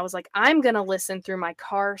school, and I was like, I'm going to listen through my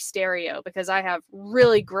car stereo because I have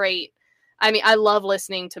really great, I love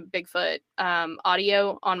listening to Bigfoot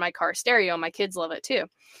audio on my car stereo. My kids love it too.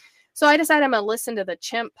 So I decided I'm going to listen to the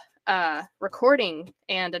chimp recording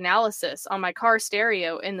and analysis on my car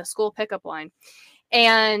stereo in the school pickup line.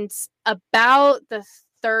 And about the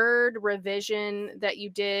third revision that you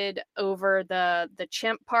did over the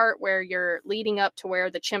chimp part, where you're leading up to where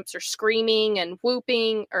the chimps are screaming and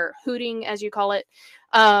whooping, or hooting as you call it,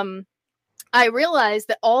 I realized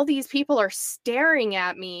that all these people are staring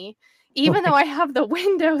at me. Even though I have the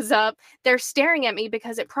windows up, they're staring at me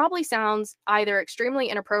because it probably sounds either extremely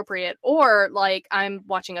inappropriate or like I'm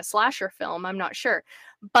watching a slasher film. I'm not sure.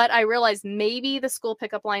 But I realized maybe the school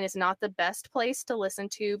pickup line is not the best place to listen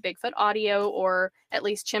to Bigfoot audio, or at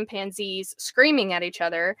least chimpanzees screaming at each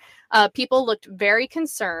other. People looked very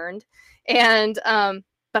concerned. And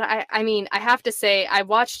but I have to say, I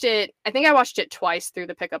think I watched it twice through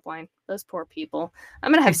the pickup line. Those poor people.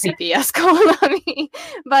 I'm going to have CPS calling on me.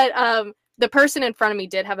 But the person in front of me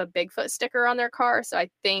did have a Bigfoot sticker on their car, so I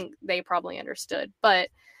think they probably understood. But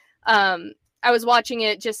I was watching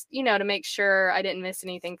it just, to make sure I didn't miss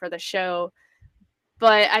anything for the show.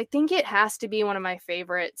 But I think it has to be one of my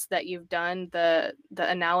favorites that you've done, the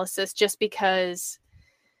analysis, just because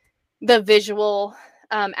the visual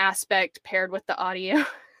aspect paired with the audio.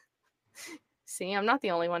 See, I'm not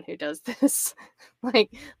the only one who does this.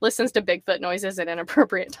 Like, listens to Bigfoot noises at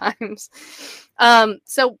inappropriate times.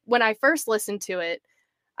 So when I first listened to it,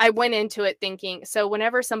 I went into it thinking, so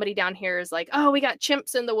whenever somebody down here is like, oh, we got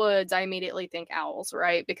chimps in the woods, I immediately think owls,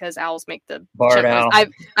 right? Because owls make the Barred chimp noise. owl.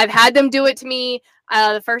 I've had them do it to me.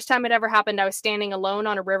 The first time it ever happened, I was standing alone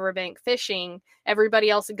on a riverbank fishing. Everybody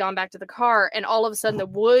else had gone back to the car, and all of a sudden the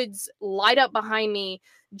woods light up behind me.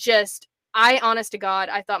 Honest to God,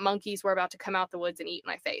 I thought monkeys were about to come out the woods and eat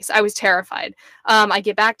my face. I was terrified. I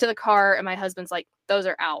get back to the car, and my husband's like, those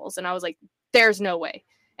are owls. And I was like, there's no way.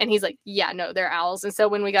 And he's like, yeah, no, they're owls. And so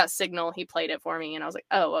when we got signal, he played it for me, and I was like,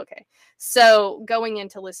 oh, okay. So going in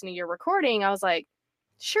to listen to your recording, I was like,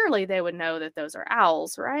 surely they would know that those are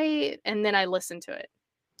owls, right? And then I listened to it.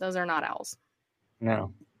 Those are not owls.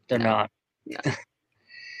 No, they're not.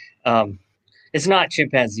 No. It's not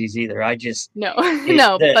chimpanzees either.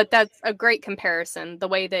 No, but that's a great comparison. The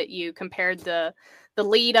way that you compared the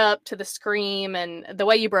lead up to the scream and the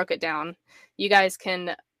way you broke it down. You guys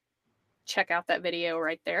can check out that video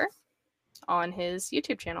right there on his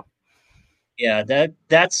YouTube channel. Yeah,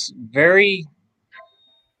 that's very,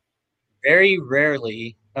 very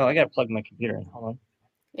rarely. Oh, I gotta plug my computer in. Hold on.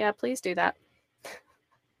 Yeah, please do that.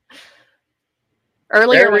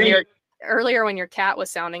 Earlier when your cat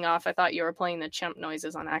was sounding off, I thought you were playing the chimp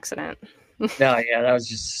noises on accident. No, yeah, that was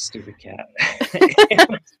just a stupid cat.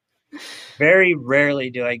 Very rarely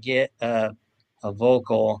do I get a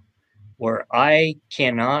vocal where I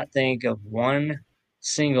cannot think of one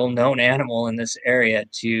single known animal in this area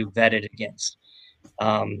to vet it against.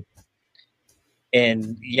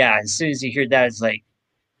 And yeah, as soon as you hear that, it's like,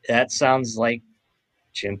 that sounds like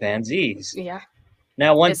chimpanzees. Yeah.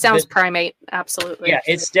 Now, it sounds primate. Absolutely. Yeah,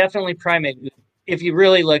 it's definitely primate. If you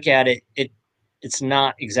really look at it, it's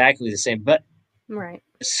not exactly the same, but right.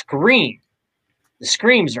 The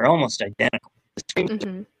screams are almost identical. The screams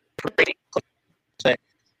are pretty close. But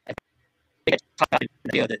I think I talked about in the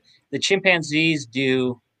video that the chimpanzees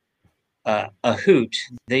do a hoot.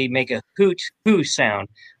 They make a hoot hoo sound,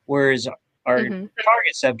 whereas our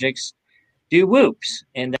target subjects do whoops,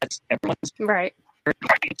 and that's everyone's right.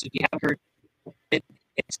 target. So if you haven't heard it,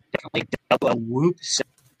 it's definitely a whoop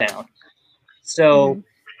sound. So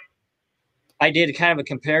I did kind of a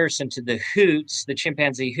comparison to the hoots, the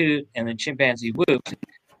chimpanzee hoot and the chimpanzee whoop.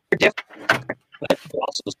 They're different, but they're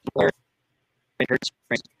also similar in hertz,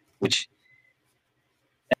 which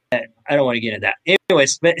I don't want to get into that.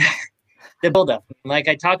 Anyways, but the buildup, like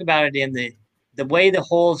I talk about it in the way the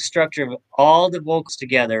whole structure of all the vocals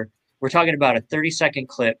together, we're talking about a 30-second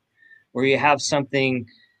clip where you have something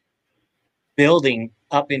building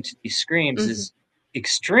up into these screams is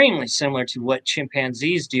extremely similar to what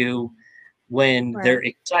chimpanzees do when they're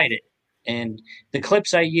excited. And the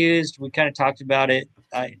clips I used, we kind of talked about it.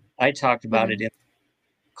 I talked about it in the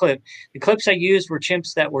clip. The clips I used were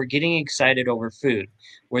chimps that were getting excited over food,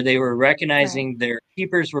 where they were recognizing their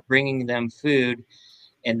keepers were bringing them food,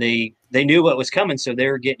 and they knew what was coming, so they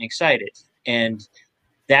were getting excited. And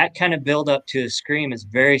that kind of build up to a scream is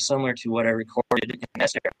very similar to what I recorded in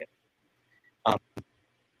this area.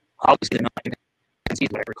 Obviously, they're not chimpanzees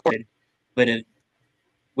what I recorded, but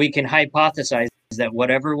we can hypothesize that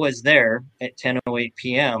whatever was there at 10:08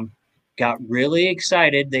 p.m. got really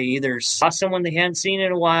excited. They either saw someone they hadn't seen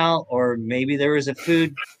in a while, or maybe there was a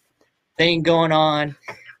food thing going on.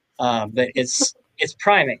 But it's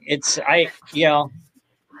primate.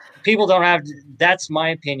 People don't have. That's my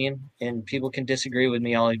opinion, and people can disagree with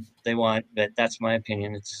me all they want, but that's my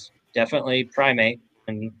opinion. It's definitely primate,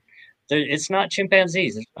 and it's not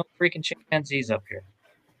chimpanzees. There's no freaking chimpanzees up here.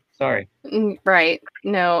 Sorry. Right.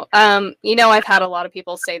 No. I've had a lot of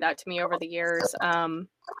people say that to me over the years. Well,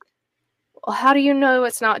 how do you know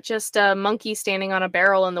it's not just a monkey standing on a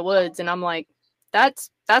barrel in the woods? And I'm like,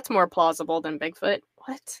 that's more plausible than Bigfoot.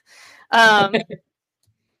 What?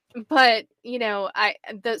 But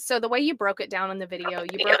so the way you broke it down in the video,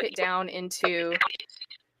 you broke it down into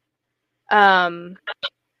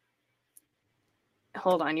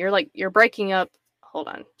hold on, you're breaking up. Hold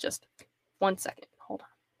on, just 1 second. Hold on.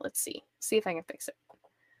 Let's see if I can fix it.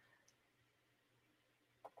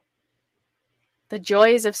 The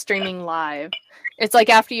joys of streaming live. It's like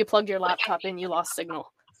after you plugged your laptop in, you lost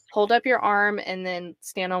signal. Hold up your arm and then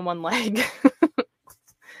stand on one leg.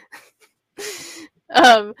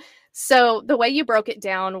 So the way you broke it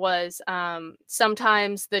down was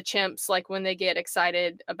sometimes the chimps, like when they get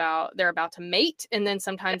excited they're about to mate, and then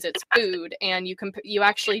sometimes it's food. And you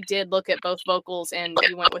actually did look at both vocals and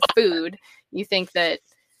you went with food. You think that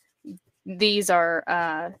these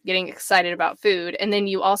are getting excited about food. And then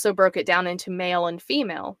you also broke it down into male and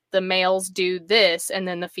female. The males do this, and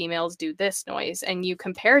then the females do this noise. And you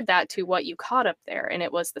compared that to what you caught up there, and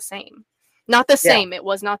it was the same. Not the same. It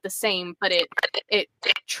was not the same, but it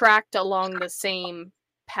tracked along the same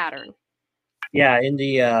pattern. Yeah, in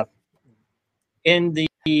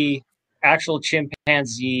the actual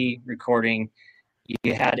chimpanzee recording,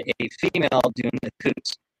 you had a female doing the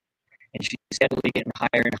hoots, and she's steadily getting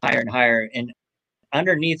higher and higher and higher. And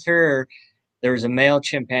underneath her, there was a male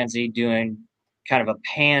chimpanzee doing kind of a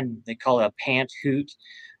pan. They call it a pant hoot,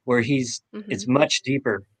 where it's much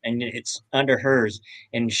deeper and it's under hers.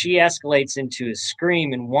 And she escalates into a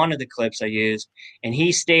scream in one of the clips I used, and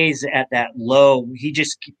he stays at that low. He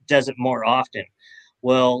just does it more often.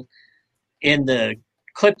 Well, in the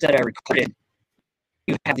clip that I recorded,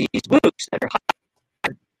 you have these whoops that are high.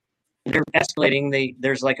 They're escalating.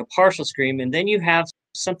 There's like a partial scream, and then you have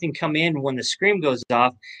something come in when the scream goes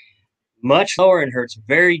off, much lower and hurts,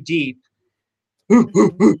 very deep.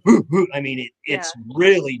 I mean, it's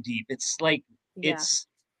really deep. It's like it's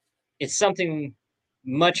something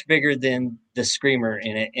much bigger than the screamer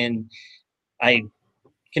in it, and I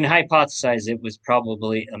can hypothesize it was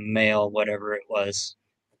probably a male, whatever it was.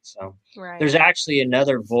 So there's actually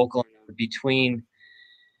another vocal between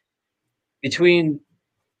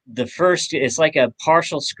the first. It's like a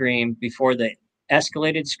partial scream before the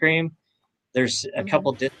escalated scream. There's a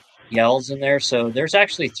couple different yells in there, so there's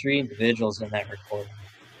actually 3 individuals in that recording.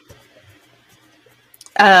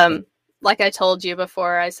 like I told you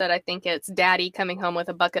before, I said I think it's Daddy coming home with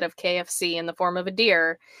a bucket of KFC in the form of a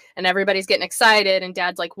deer, and everybody's getting excited, and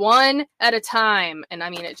Dad's like, one at a time. And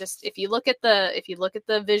I mean, it just, if you look at the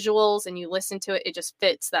visuals and you listen to it, it just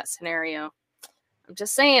fits that scenario. I'm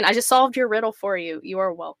just saying, I just solved your riddle for you. You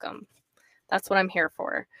are welcome. That's what I'm here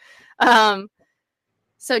for.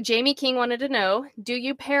 So Jamie King wanted to know, do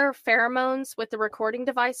you pair pheromones with the recording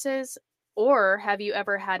devices, or have you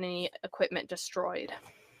ever had any equipment destroyed?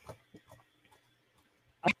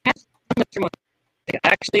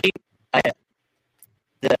 Actually,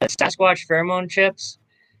 the Sasquatch pheromone chips,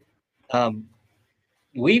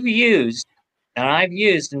 we've used, and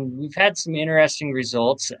we've had some interesting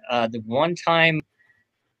results. The one time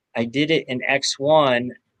I did it in X1,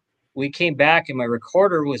 we came back and my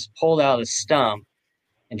recorder was pulled out of the stump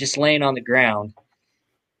and just laying on the ground.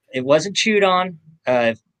 It wasn't chewed on.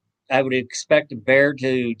 I would expect a bear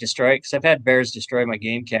to destroy it, because I've had bears destroy my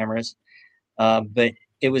game cameras. But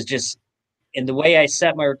it was just, in the way I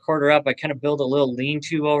set my recorder up, I kind of built a little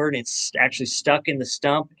lean-to over it, and it's actually stuck in the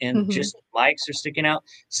stump, and just the mics are sticking out.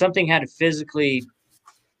 Something had to physically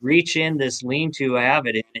reach in this lean-to I have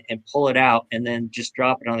it in and pull it out, and then just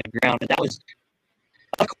drop it on the ground. And that was,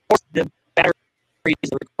 of course, the battery of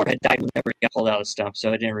the recorder had died whenever it got pulled out of the stump,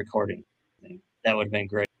 so it didn't record anything. That would have been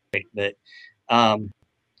great. But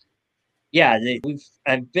yeah,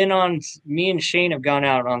 I've been on, me and Shane have gone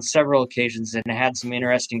out on several occasions and had some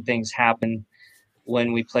interesting things happen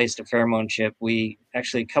when we placed a pheromone chip. We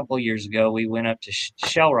actually, a couple of years ago, we went up to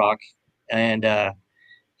Shell Rock, and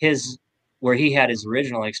where he had his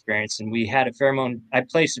original experience, and we had I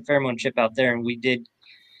placed a pheromone chip out there, and we did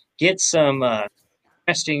get some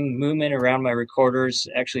interesting movement around my recorders.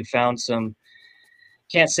 Actually found some,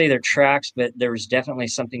 can't say they're tracks, but there was definitely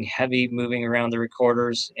something heavy moving around the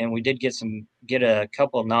recorders, and we did get a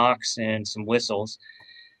couple knocks and some whistles.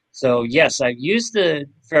 So yes, I've used the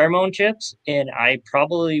pheromone chips, and I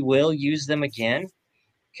probably will use them again,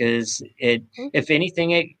 because if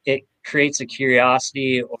anything, it creates a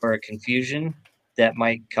curiosity or a confusion that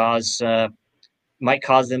might cause them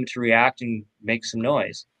to react and make some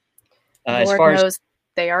noise. Lord knows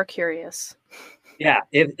they are curious. Yeah,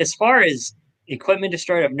 as far as equipment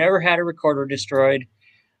destroyed, I've never had a recorder destroyed.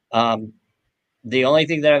 The only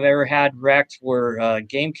thing that I've ever had wrecked were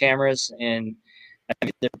game cameras, and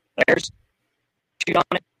the players chewed on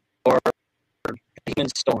it or even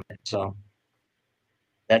stolen it. So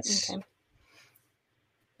that's okay.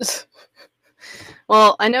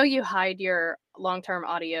 Well, I know you hide your long-term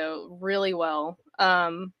audio really well.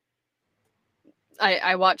 I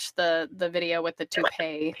watched the video with the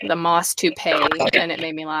toupee, the moss toupee, and it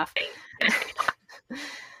made me laugh.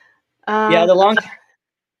 Yeah,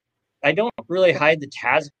 I don't really hide the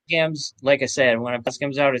Tascams. Like I said, when a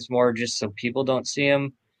Tascam's out, it's more just so people don't see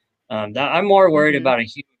them. I'm more worried about a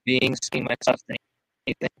human being seeing my stuff than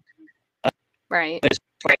anything. Right. But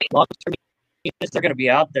they're going to be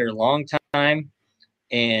out there a long time,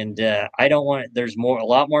 and I don't want it. There's a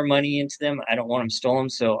lot more money into them. I don't want them stolen,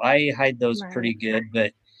 so I hide those pretty good.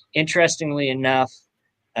 But interestingly enough,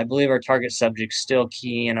 I believe our target subjects still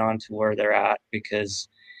key in on to where they're at, because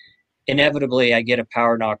inevitably I get a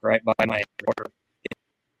power knock right by my recorder.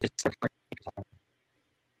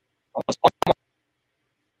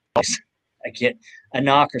 I get a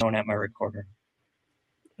knock or thrown at my recorder.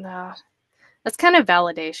 No. That's kind of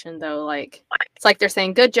validation, though. Like, it's like they're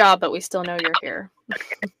saying, good job, but we still know you're here.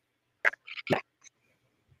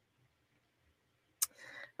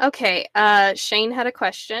 Okay, Shane had a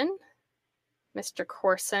question. Mr.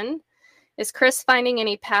 Corson. Is Chris finding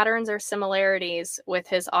any patterns or similarities with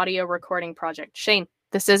his audio recording project? Shane,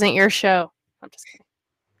 this isn't your show. I'm just kidding.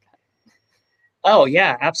 Oh,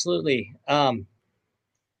 yeah, absolutely.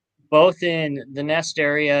 Both in the Nest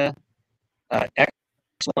area,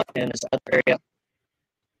 X1 and this other area,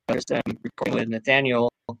 I'm recording with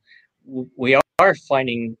Nathaniel, we are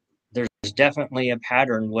finding there's definitely a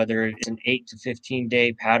pattern, whether it's an 8 to 15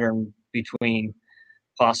 day pattern between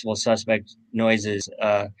possible suspect noises.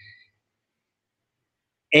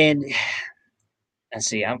 And let's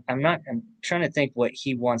see, I'm trying to think what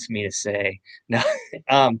he wants me to say. No,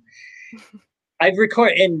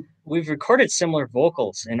 we've recorded similar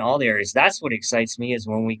vocals in all the areas. That's what excites me, is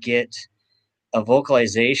when we get a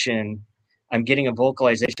vocalization. I'm getting a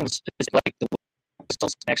vocalization specific, like the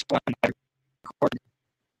whistles next one. I record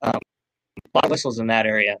a lot of whistles in that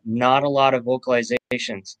area, not a lot of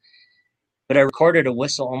vocalizations, but I recorded a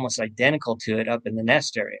whistle almost identical to it up in the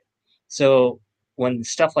Nest area. So when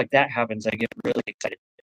stuff like that happens, I get really excited.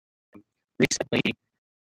 Recently,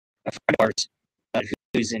 a friend of ours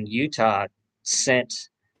who's in Utah sent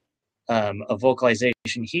a vocalization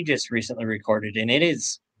he just recently recorded, and it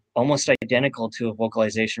is almost identical to a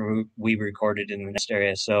vocalization we recorded in the Nest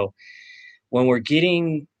area. So when we're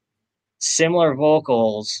getting similar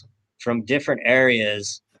vocals from different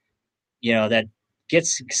areas, that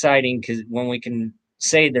gets exciting, because when we can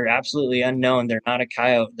say they're absolutely unknown, they're not a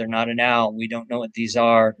coyote, they're not an owl, we don't know what these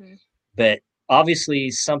are, but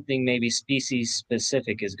obviously something maybe species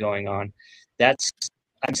specific is going on.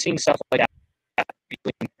 I'm seeing stuff like that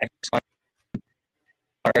between X1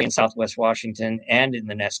 in Southwest Washington and in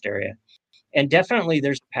the Nest area. And definitely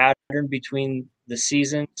there's a pattern between the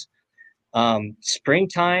seasons.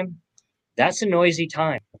 Springtime, that's a noisy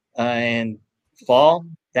time. And fall,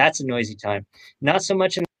 that's a noisy time. Not so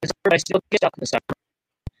much in the summer, I still get stuff in the summer.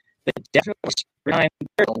 But definitely springtime,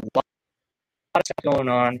 there's a lot of stuff going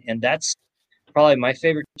on. And that's probably my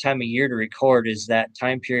favorite time of year to record, is that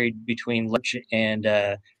time period between March and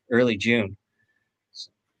early June.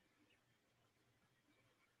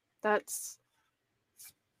 It's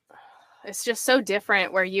just so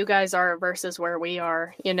different where you guys are versus where we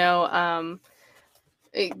are,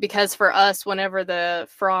 because for us, whenever the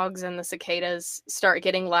frogs and the cicadas start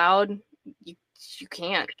getting loud, you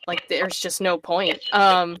can't, like, there's just no point.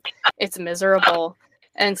 It's miserable.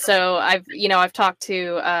 And so I've talked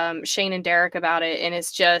to Shane and Derek about it, and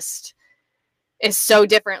it's so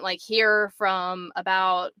different. Like here from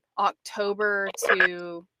about October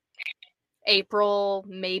to April,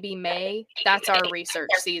 maybe May, that's our research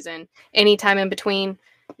season. Anytime in between,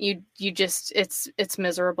 you just it's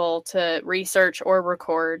miserable to research or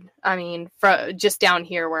record. I mean, just down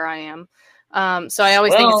here where I am. So I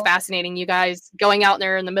always think it's fascinating, you guys going out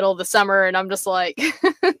there in the middle of the summer, and I'm just like,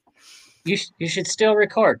 you should still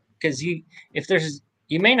record, because you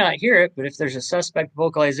may not hear it, but if there's a suspect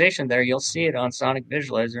vocalization there, you'll see it on Sonic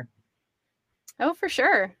Visualizer. Oh, for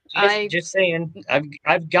sure. Just saying,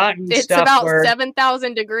 I've gotten it's stuff about where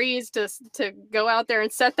 7,000 degrees to go out there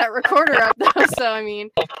and set that recorder up, though. So I mean,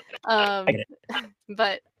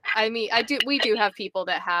 but I mean, we do have people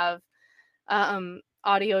that have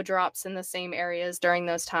audio drops in the same areas during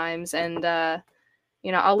those times, and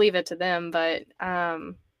I'll leave it to them. But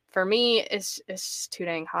for me, it's just too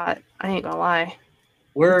dang hot. I ain't gonna lie.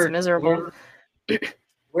 It's miserable.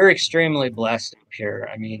 We're extremely blessed up here.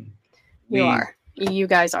 I mean, you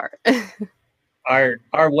guys are.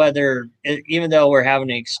 our weather, even though we're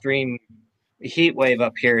having an extreme heat wave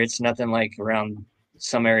up here, it's nothing like around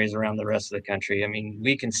some areas around the rest of the country. I mean,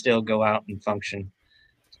 we can still go out and function.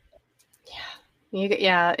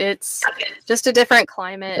 Yeah, it's just a different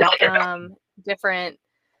climate, different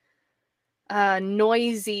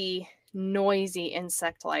noisy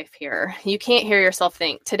insect life here. You can't hear yourself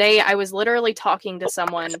think. Today I was literally talking to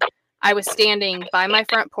someone. I was standing by my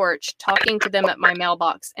front porch talking to them at my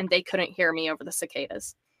mailbox, and they couldn't hear me over the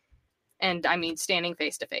cicadas. And I mean, standing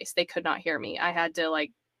face to face, they could not hear me. I had to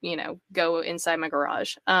go inside my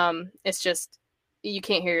garage. It's just, you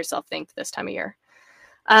can't hear yourself think this time of year.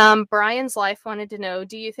 Brian's Life wanted to know,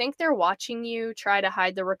 do you think they're watching you try to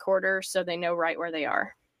hide the recorder so they know right where they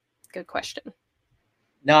are? Good question.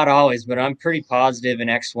 Not always, but I'm pretty positive in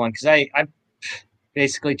X1, because I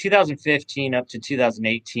basically 2015 up to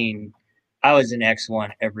 2018, I was in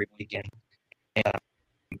X1 every weekend. And,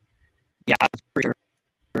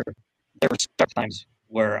 there were times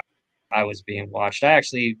where I was being watched. I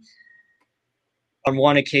actually, on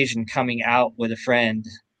one occasion, coming out with a friend,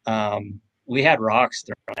 we had rocks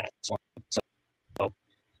thrown at us. So,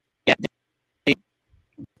 yeah, in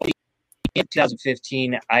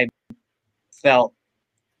 2015, I felt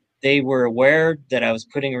they were aware that I was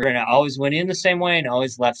putting her in. I always went in the same way and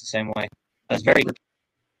always left the same way. I was very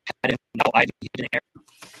repetitive.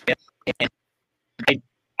 And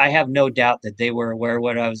I have no doubt that they were aware of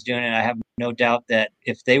what I was doing, and I have no doubt that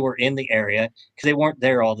if they were in the area, because they weren't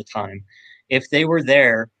there all the time, if they were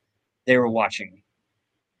there, they were watching me.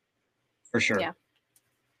 For sure. Yeah.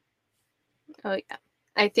 Oh yeah.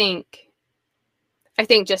 I think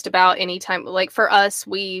just about any time, like for us,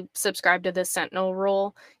 we subscribe to the Sentinel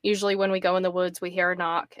rule. Usually when we go in the woods, we hear a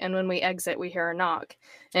knock, and when we exit, we hear a knock.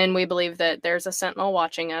 And we believe that there's a Sentinel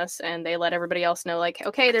watching us, and they let everybody else know, like,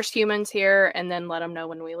 okay, there's humans here, and then let them know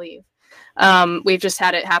when we leave. We've just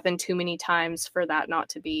had it happen too many times for that not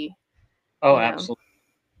to be. Oh, absolutely.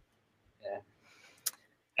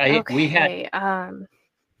 Yeah. Okay. We had. Go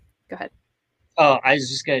ahead. Oh, I was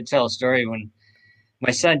just going to tell a story when my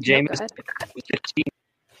son James was 15.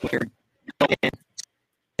 We were going in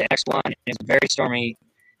to X1. It was a very stormy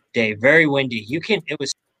day, very windy. It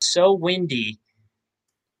was so windy,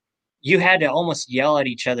 you had to almost yell at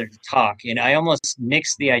each other to talk. And I almost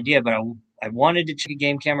nixed the idea, but I wanted to check a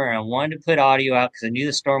game camera and I wanted to put audio out because I knew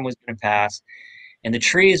the storm was going to pass, and the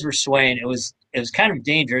trees were swaying. It was kind of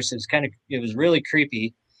dangerous. It was really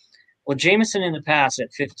creepy. Well, Jameson in the past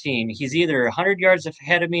at 15, he's either 100 yards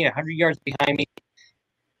ahead of me, 100 yards behind me.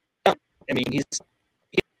 I mean, he's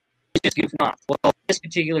just goofing off. Well, this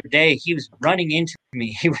particular day, he was running into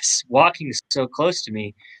me. He was walking so close to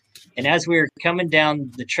me. And as we were coming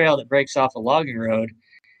down the trail that breaks off a logging road,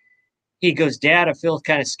 he goes, "Dad, I feel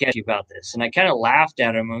kind of sketchy about this." And I kind of laughed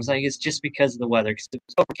at him. I was like, "It's just because of the weather, because it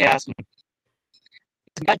was overcast." And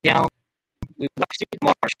we got down, we walked through the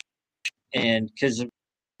marsh, and because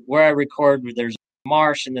where I record, there's a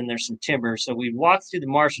marsh and then there's some timber. So we walked through the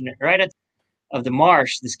marsh, and right at of the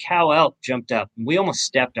marsh, this cow elk jumped up, and we almost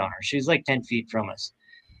stepped on her. She was like 10 feet from us.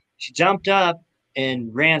 She jumped up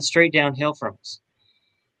and ran straight downhill from us.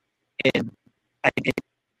 And I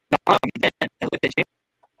looked at James.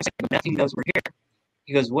 I said, "Nothing knows we're here."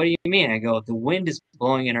 He goes, "What do you mean?" I go, "The wind is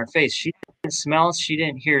blowing in our face." She didn't smell us. She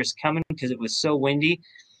didn't hear us coming because it was so windy.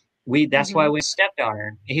 That's why we stepped on her.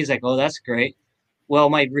 And he's like, "Oh, that's great." Well,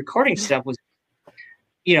 my recording stuff was,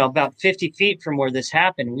 about 50 feet from where this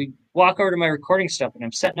happened. We walk over to my recording stuff, and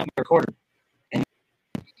I'm setting up my recorder. And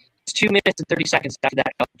it's 2 minutes and 30 seconds after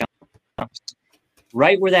that elk jumps.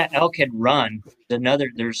 Right where that elk had run,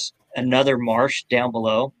 there's another marsh down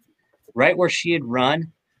below. Right where she had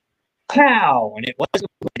run, pow! And it was a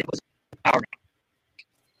power.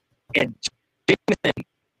 And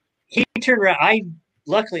he turned around.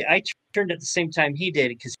 Luckily, I turned at the same time he did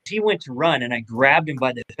because he went to run, and I grabbed him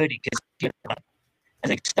by the hoodie because he had run. I was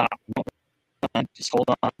like, "Stop. Just hold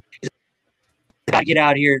on. I get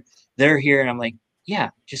out here. They're here." And I'm like, "Yeah,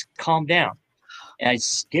 just calm down." And I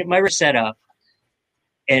get my set up,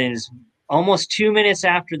 and it's almost 2 minutes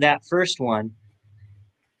after that first one,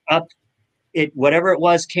 whatever it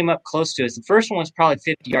was came up close to us. The first one was probably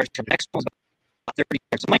 50 yards. The next one was about 30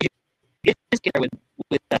 yards. So it's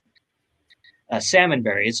with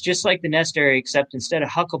salmonberry. It's just like the nest area, except instead of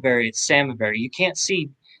huckleberry, it's salmonberry. You can't see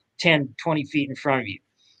 10, 20 feet in front of you.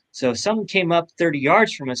 So if someone came up 30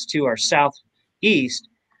 yards from us to our southeast,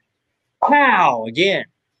 wow, again.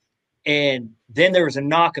 And then there was a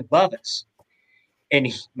knock above us. And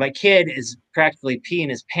my kid is practically peeing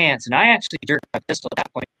his pants. And I actually jerked my pistol at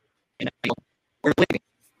that point. And I go, "We're leaving."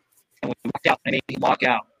 And we walked out. And I made him walk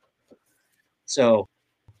out. So,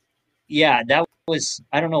 yeah, that was,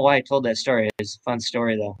 I don't know why I told that story. It's a fun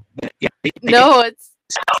story, though. But, yeah,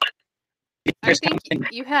 I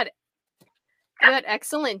think you had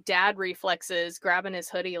excellent dad reflexes grabbing his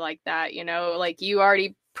hoodie like that, like you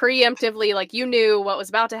already preemptively, like you knew what was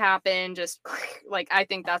about to happen. Just like, I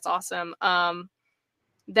think that's awesome.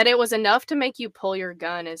 That it was enough to make you pull your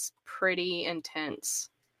gun is pretty intense.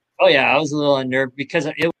 Oh yeah, I was a little unnerved because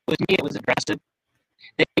it was aggressive.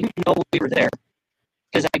 They didn't know we were there.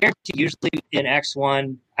 Because I guarantee usually in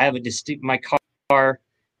X1, I have my car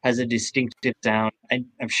has a distinctive sound.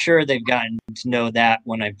 I'm sure they've gotten to know that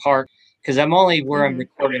when I park, because I'm only where I'm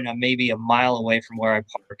recording. I'm maybe a mile away from where I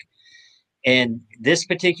park. And this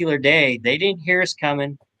particular day, they didn't hear us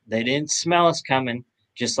coming. They didn't smell us coming,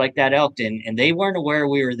 just like that elk didn't. And they weren't aware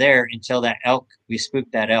we were there until we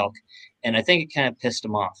spooked that elk. And I think it kind of pissed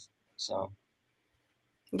them off. So.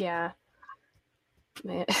 Yeah.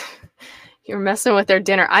 Man. You're messing with their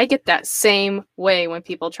dinner. I get that same way when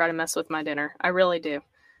people try to mess with my dinner. I really do.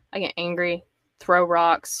 I get angry, throw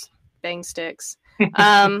rocks, bang sticks.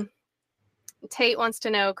 Tate wants to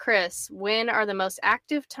know, Chris, when are the most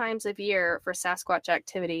active times of year for Sasquatch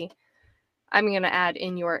activity? I'm going to add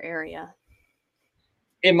in your area.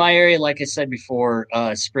 In my area, like I said before,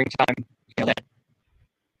 springtime,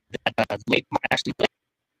 late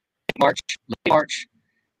March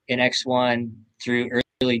in X1 through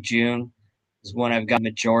early June is when I've got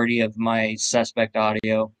majority of my suspect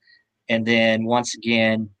audio. And then once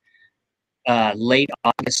again, late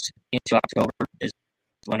August into October is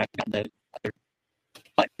when I've got the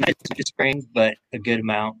other spring, but a good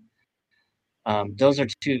amount. Those are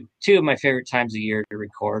two of my favorite times of year to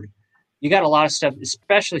record. You got a lot of stuff,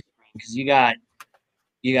 especially because you got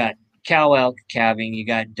cow elk calving, you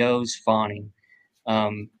got does fawning.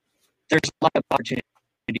 There's a lot of opportunities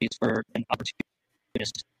for an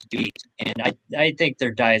opportunist to eat, and I think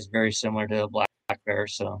their diet is very similar to the black bear.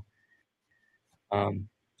 So,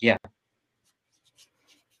 yeah.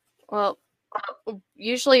 Well,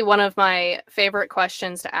 usually one of my favorite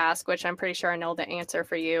questions to ask, which I'm pretty sure I know the answer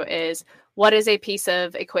for you, is what is a piece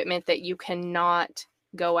of equipment that you cannot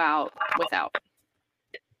go out without?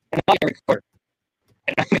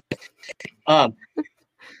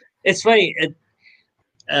 It's funny.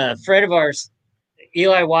 A friend of ours,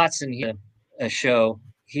 Eli Watson, he had a show.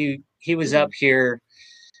 He he was up here,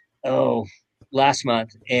 last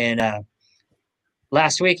month, and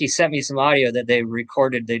last week he sent me some audio that they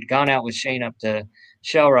recorded. They'd gone out with Shane up to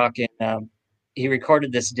Shell Rock, and he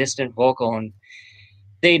recorded this distant vocal, and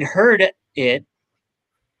they'd heard it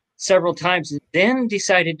several times, and then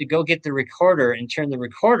decided to go get the recorder and turn the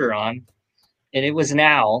recorder on. And it was an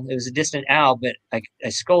owl. It was a distant owl, but I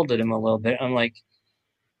scolded him a little bit. I'm like,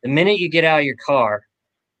 the minute you get out of your car,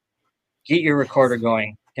 get your recorder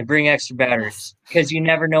going and bring extra batteries, because you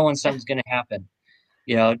never know when something's going to happen.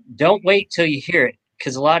 Don't wait till you hear it,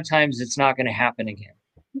 because a lot of times it's not going to happen again.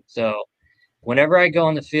 So whenever I go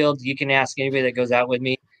in the field, you can ask anybody that goes out with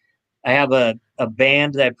me. I have a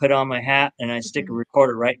band that I put on my hat, and I stick a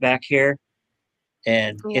recorder right back here,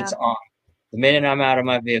 and it's on. The minute I'm out of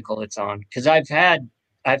my vehicle, it's on. Because I've had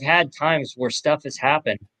times where stuff has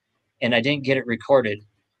happened and I didn't get it recorded.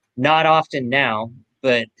 Not often now,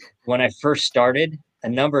 but when I first started, a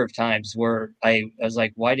number of times where I was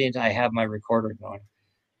like, why didn't I have my recorder going?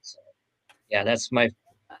 So, yeah, that's my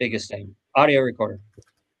biggest thing. Audio recorder.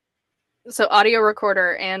 So audio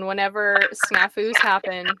recorder, and whenever snafus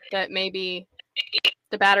happen that maybe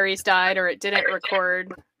the batteries died or it didn't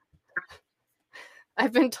record,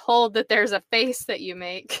 I've been told that there's a face that you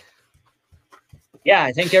make. Yeah,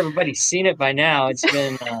 I think everybody's seen it by now. It's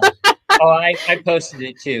been I posted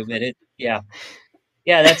it too, but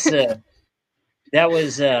that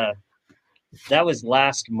was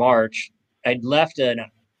last March. I'd left a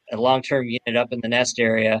long-term unit up in the Nest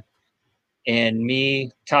area, and me,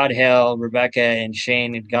 Todd Hale, Rebecca, and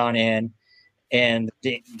Shane had gone in, and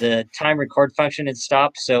the time record function had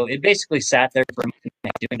stopped, so it basically sat there for a month and a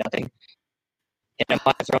half doing nothing. And I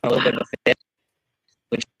might have thrown a little bit of a fit,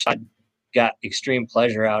 which I got extreme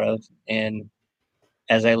pleasure out of. And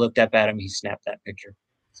as I looked up at him, he snapped that picture.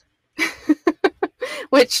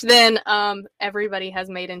 Which then everybody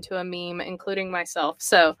has made into a meme, including myself.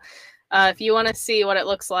 So if you want to see what it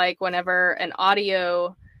looks like whenever an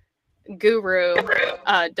audio guru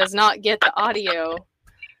does not get the audio,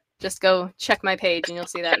 just go check my page and you'll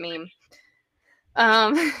see that meme.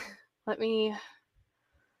 Let me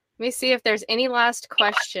see if there's any last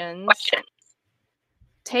questions.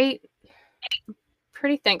 Tate, I'm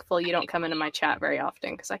pretty thankful you don't come into my chat very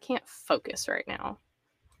often because I can't focus right now.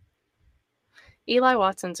 Eli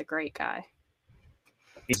Watson's a great guy.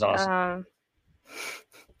 He's awesome.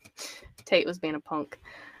 Tate was being a punk.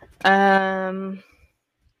 All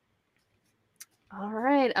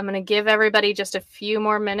right, I'm going to give everybody just a few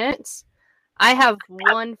more minutes. I have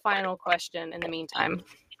one final question in the meantime.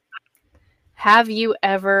 Have you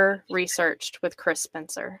ever researched with Chris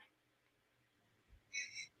Spencer?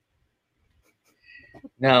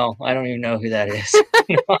 No, I don't even know who that is.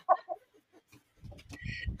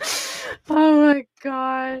 Oh my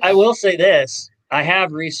gosh. I will say this. I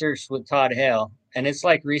have researched with Todd Hale, and it's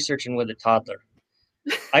like researching with a toddler.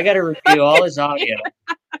 I got to review all his audio.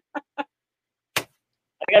 I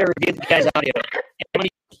got to review the guy's audio. And when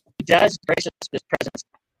he does grace his presence,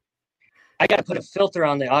 I got to put a filter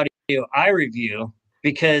on the audio I review,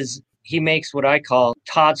 because he makes what I call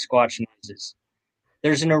Todd Squatch noises.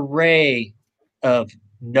 There's an array of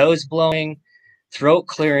nose blowing, throat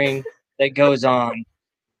clearing that goes on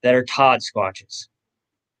that are Todd Squatches.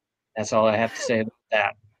 That's all I have to say about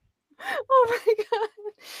that. Oh my god.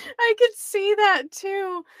 I could see that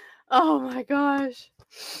too. Oh my gosh.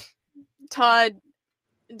 Todd,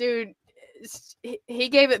 dude, he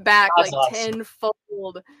gave it back Todd's like awesome.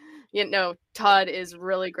 Tenfold. Todd is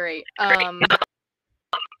really great. Todd's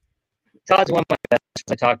one of my best.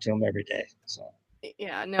 I talk to him every day. So.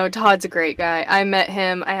 Yeah, no, Todd's a great guy. I met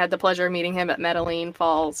him. I had the pleasure of meeting him at Medellin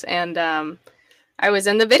Falls, and I was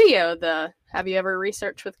in the video, the Have You Ever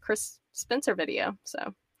Researched with Chris Spencer video.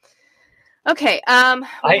 So, okay,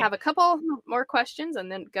 we have a couple more questions,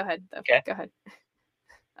 and then go ahead. Okay. Go ahead.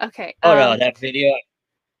 Okay. Oh no, that video.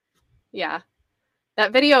 Yeah,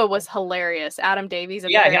 that video was hilarious. Adam Davies.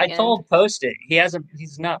 Yeah, I told him to post it.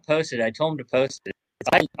 He's not posted. I told him to post it.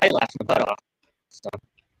 I laughed my butt off. So.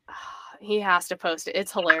 He has to post it.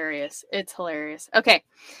 It's hilarious. It's hilarious. Okay.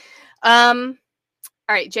 All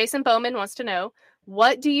right. Jason Bowman wants to know,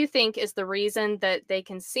 what do you think is the reason that they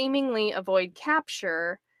can seemingly avoid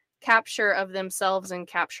capture of themselves and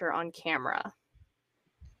capture on camera?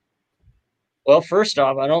 Well, first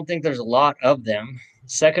off, I don't think there's a lot of them.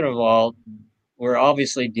 Second of all, we're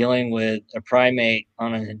obviously dealing with a primate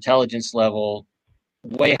on an intelligence level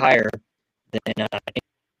way higher than any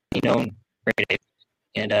known great ape.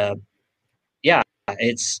 And I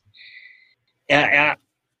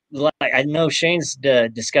know Shane's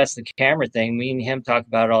discussed the camera thing. Me and him talk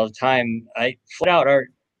about it all the time. I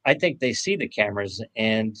think they see the cameras,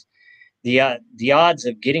 and the odds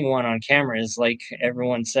of getting one on camera is like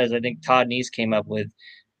everyone says. I think Todd Neese came up with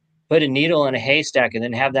put a needle in a haystack and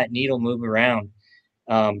then have that needle move around.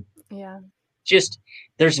 Yeah. Just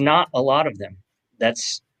there's not a lot of them.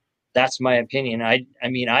 That's my opinion. I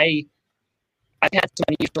mean I've had so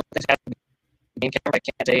unusual things happen in camera. I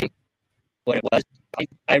can't say what it was.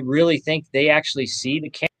 I really think they actually see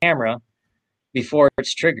the camera before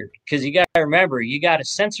it's triggered, because you got to remember, you got a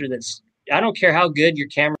sensor that's, I don't care how good your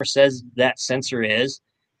camera says that sensor is,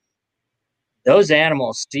 those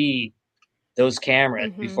animals see those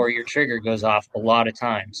cameras before your trigger goes off a lot of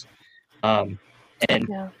times. And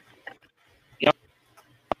yeah. you know,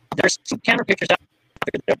 there's some camera pictures out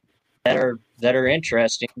there that are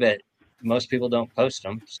interesting, but most people don't post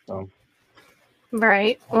them. So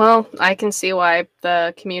Right. Well, I can see why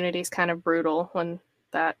the community's kind of brutal when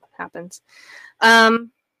that happens.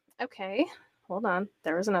 Okay. Hold on.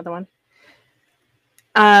 There was another one.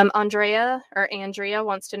 Andrea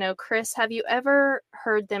wants to know, Chris, have you ever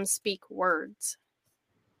heard them speak words?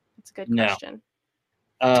 That's a good question.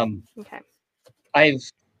 Okay. I've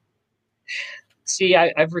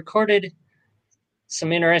recorded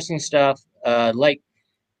some interesting stuff, like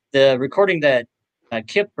the recording that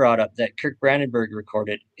Kip brought up that Kirk Brandenburg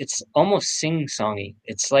recorded. It's almost sing-songy.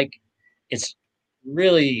 It's like, it's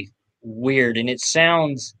really weird, and it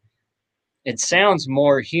sounds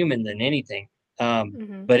more human than anything.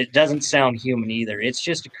 But it doesn't sound human either. It's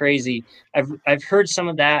just a crazy. I've heard some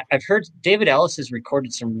of that. I've heard David Ellis has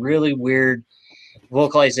recorded some really weird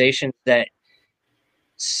vocalizations that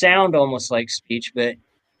sound almost like speech, but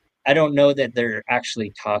I don't know that they're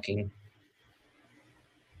actually talking.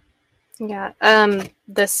 Yeah.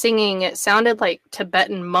 The singing, it sounded like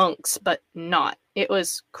Tibetan monks, but not. It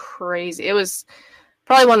was crazy. It was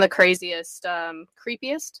probably one of the craziest,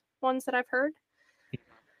 creepiest ones that I've heard.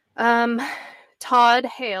 Todd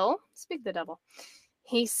Hale, speak the devil.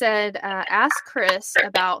 He said, ask Chris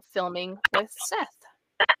about filming with Seth.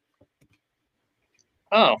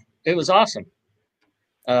 Oh, it was awesome.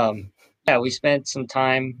 Yeah, we spent some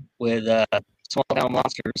time with Small Town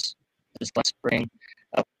Monsters this last spring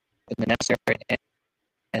up in the Ness area,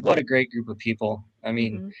 and what a great group of people. I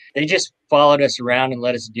mean, they just followed us around and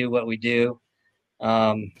let us do what we do.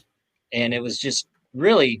 And it was just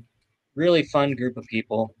really, really fun group of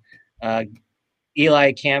people.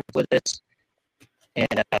 Eli camped with us,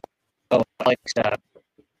 and Alex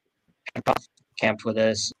camped with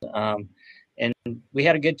us, and we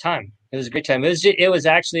had a good time. It was a great time. It was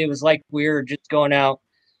like we were just going out,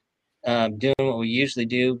 doing what we usually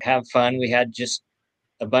do, have fun. We had just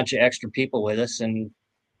a bunch of extra people with us, and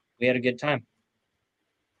we had a good time.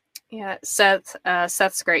 Yeah, Seth's a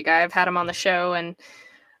great guy. I've had him on the show, and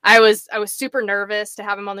I was super nervous to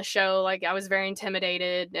have him on the show. Like, I was very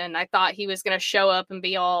intimidated, and I thought he was going to show up and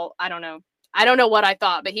be all, I don't know what I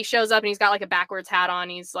thought, but he shows up and he's got like a backwards hat on.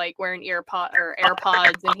 He's like wearing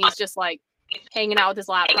AirPods, and he's just like hanging out with his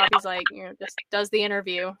laptop. He's like, just does the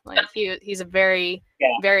interview. Like, he's a very,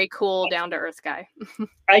 very cool, down to earth guy.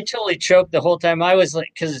 I totally choked the whole time. I was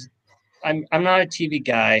like, cause I'm not a TV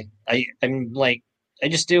guy. I'm like, I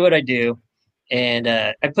just do what I do. And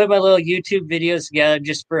I put my little YouTube videos together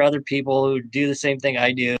just for other people who do the same thing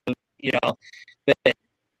I do, But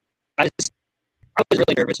I was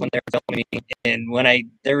really nervous when they were filming me. And when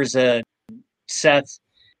Seth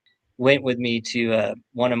went with me to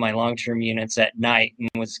one of my long-term units at night and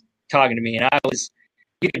was talking to me, and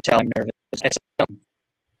you could tell I'm nervous. I sound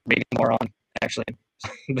maybe more on, actually.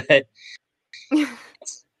 But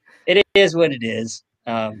it is what it is.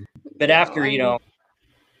 But after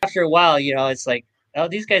a while, it's like, oh,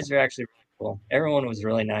 these guys are actually really cool. Everyone was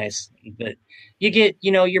really nice. But you get,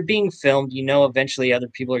 you're being filmed. Eventually other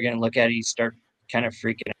people are going to look at it. You start kind of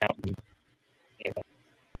freaking out.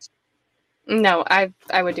 No, I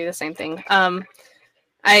would do the same thing. I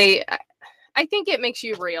think it makes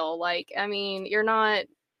you real. Like, I mean, you're not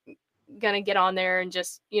gonna get on there and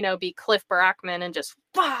just be Cliff Barackman and just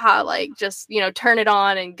turn it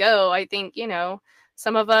on and go. I think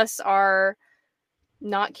some of us are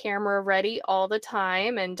not camera ready all the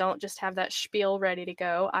time and don't just have that spiel ready to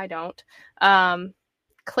go. I don't.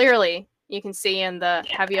 Clearly you can see in the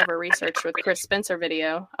have you ever researched with Chris Spencer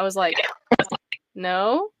video, I was like,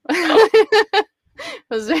 no. It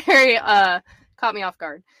was very caught me off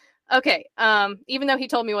guard. Okay. Even though he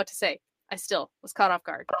told me what to say, I still was caught off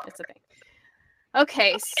guard. It's a thing.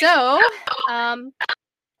 Okay, so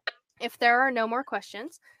if there are no more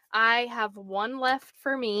questions, I have one left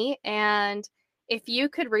for me, and if you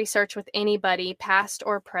could research with anybody, past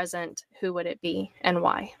or present, who would it be and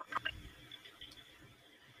why?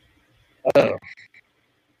 Oh,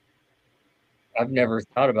 I've never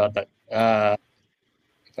thought about that.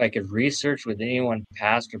 If I could research with anyone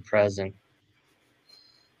past or present.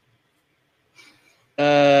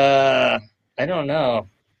 I don't know.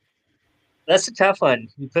 That's a tough one.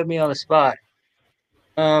 You put me on the spot.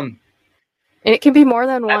 It can be more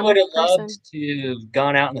than one. I would have person. loved to have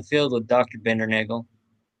gone out in the field with Dr. Bindernagel.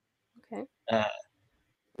 Okay.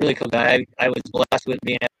 Really cool guy. I was blessed with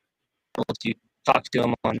being able to talk to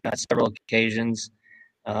him on several occasions.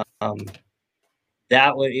 I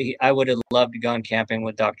would have loved to gone camping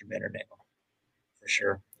with Dr. Bindernagel for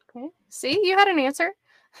sure. Okay. See, you had an answer.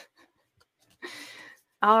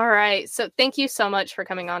 All right. So thank you so much for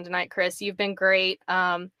coming on tonight, Chris. You've been great.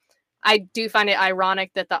 I do find it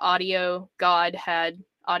ironic that the audio god had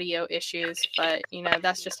audio issues, but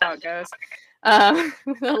that's just how it goes.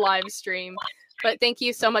 The live stream. But thank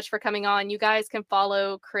you so much for coming on. You guys can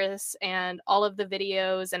follow Chris and all of the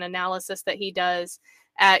videos and analysis that he does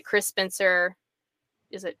at Chris Spencer.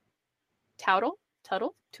 Is it Toutle?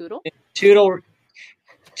 Toutle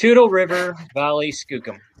River Valley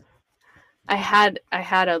Skookum. I had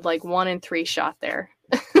a 1 in 3 shot there.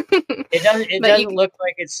 It doesn't look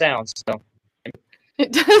like it sounds, so.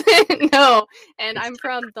 It doesn't, no. And I'm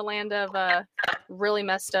from the land of really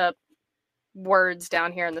messed up words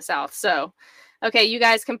down here in the South. So, okay, you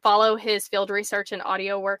guys can follow his field research and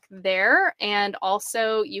audio work there. And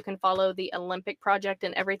also you can follow the Olympic Project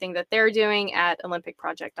and everything that they're doing at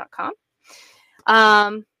olympicproject.com.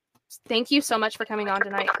 Thank you so much for coming on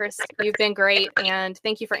tonight, Chris. You've been great. And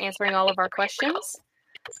thank you for answering all of our questions.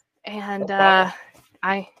 And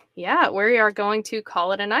we are going to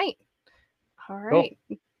call it a night. All right.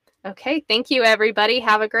 Cool. Okay. Thank you, everybody.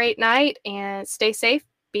 Have a great night and stay safe,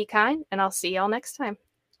 be kind, and I'll see y'all next time.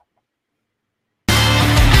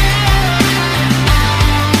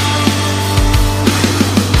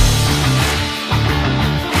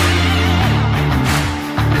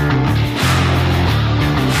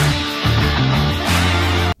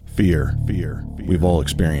 Fear. We've all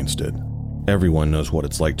experienced it. Everyone knows what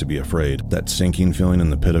it's like to be afraid. That sinking feeling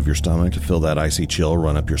in the pit of your stomach, to feel that icy chill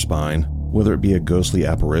run up your spine. Whether it be a ghostly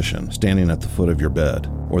apparition standing at the foot of your bed,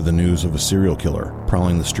 or the news of a serial killer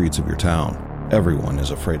prowling the streets of your town, everyone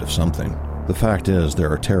is afraid of something. The fact is,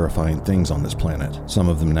 there are terrifying things on this planet, some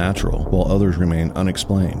of them natural, while others remain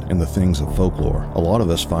unexplained and the things of folklore. A lot of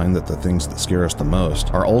us find that the things that scare us the most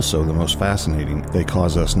are also the most fascinating. They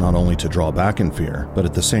cause us not only to draw back in fear, but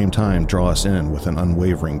at the same time draw us in with an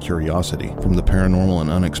unwavering curiosity. From the paranormal and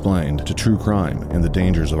unexplained to true crime and the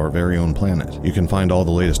dangers of our very own planet. You can find all the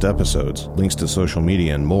latest episodes, links to social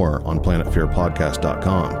media and more on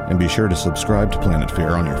planetfearpodcast.com. And be sure to subscribe to Planet Fear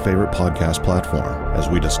on your favorite podcast platform as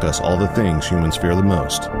we discuss all the things humans fear the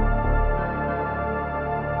most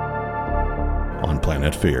on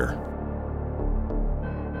Planet Fear.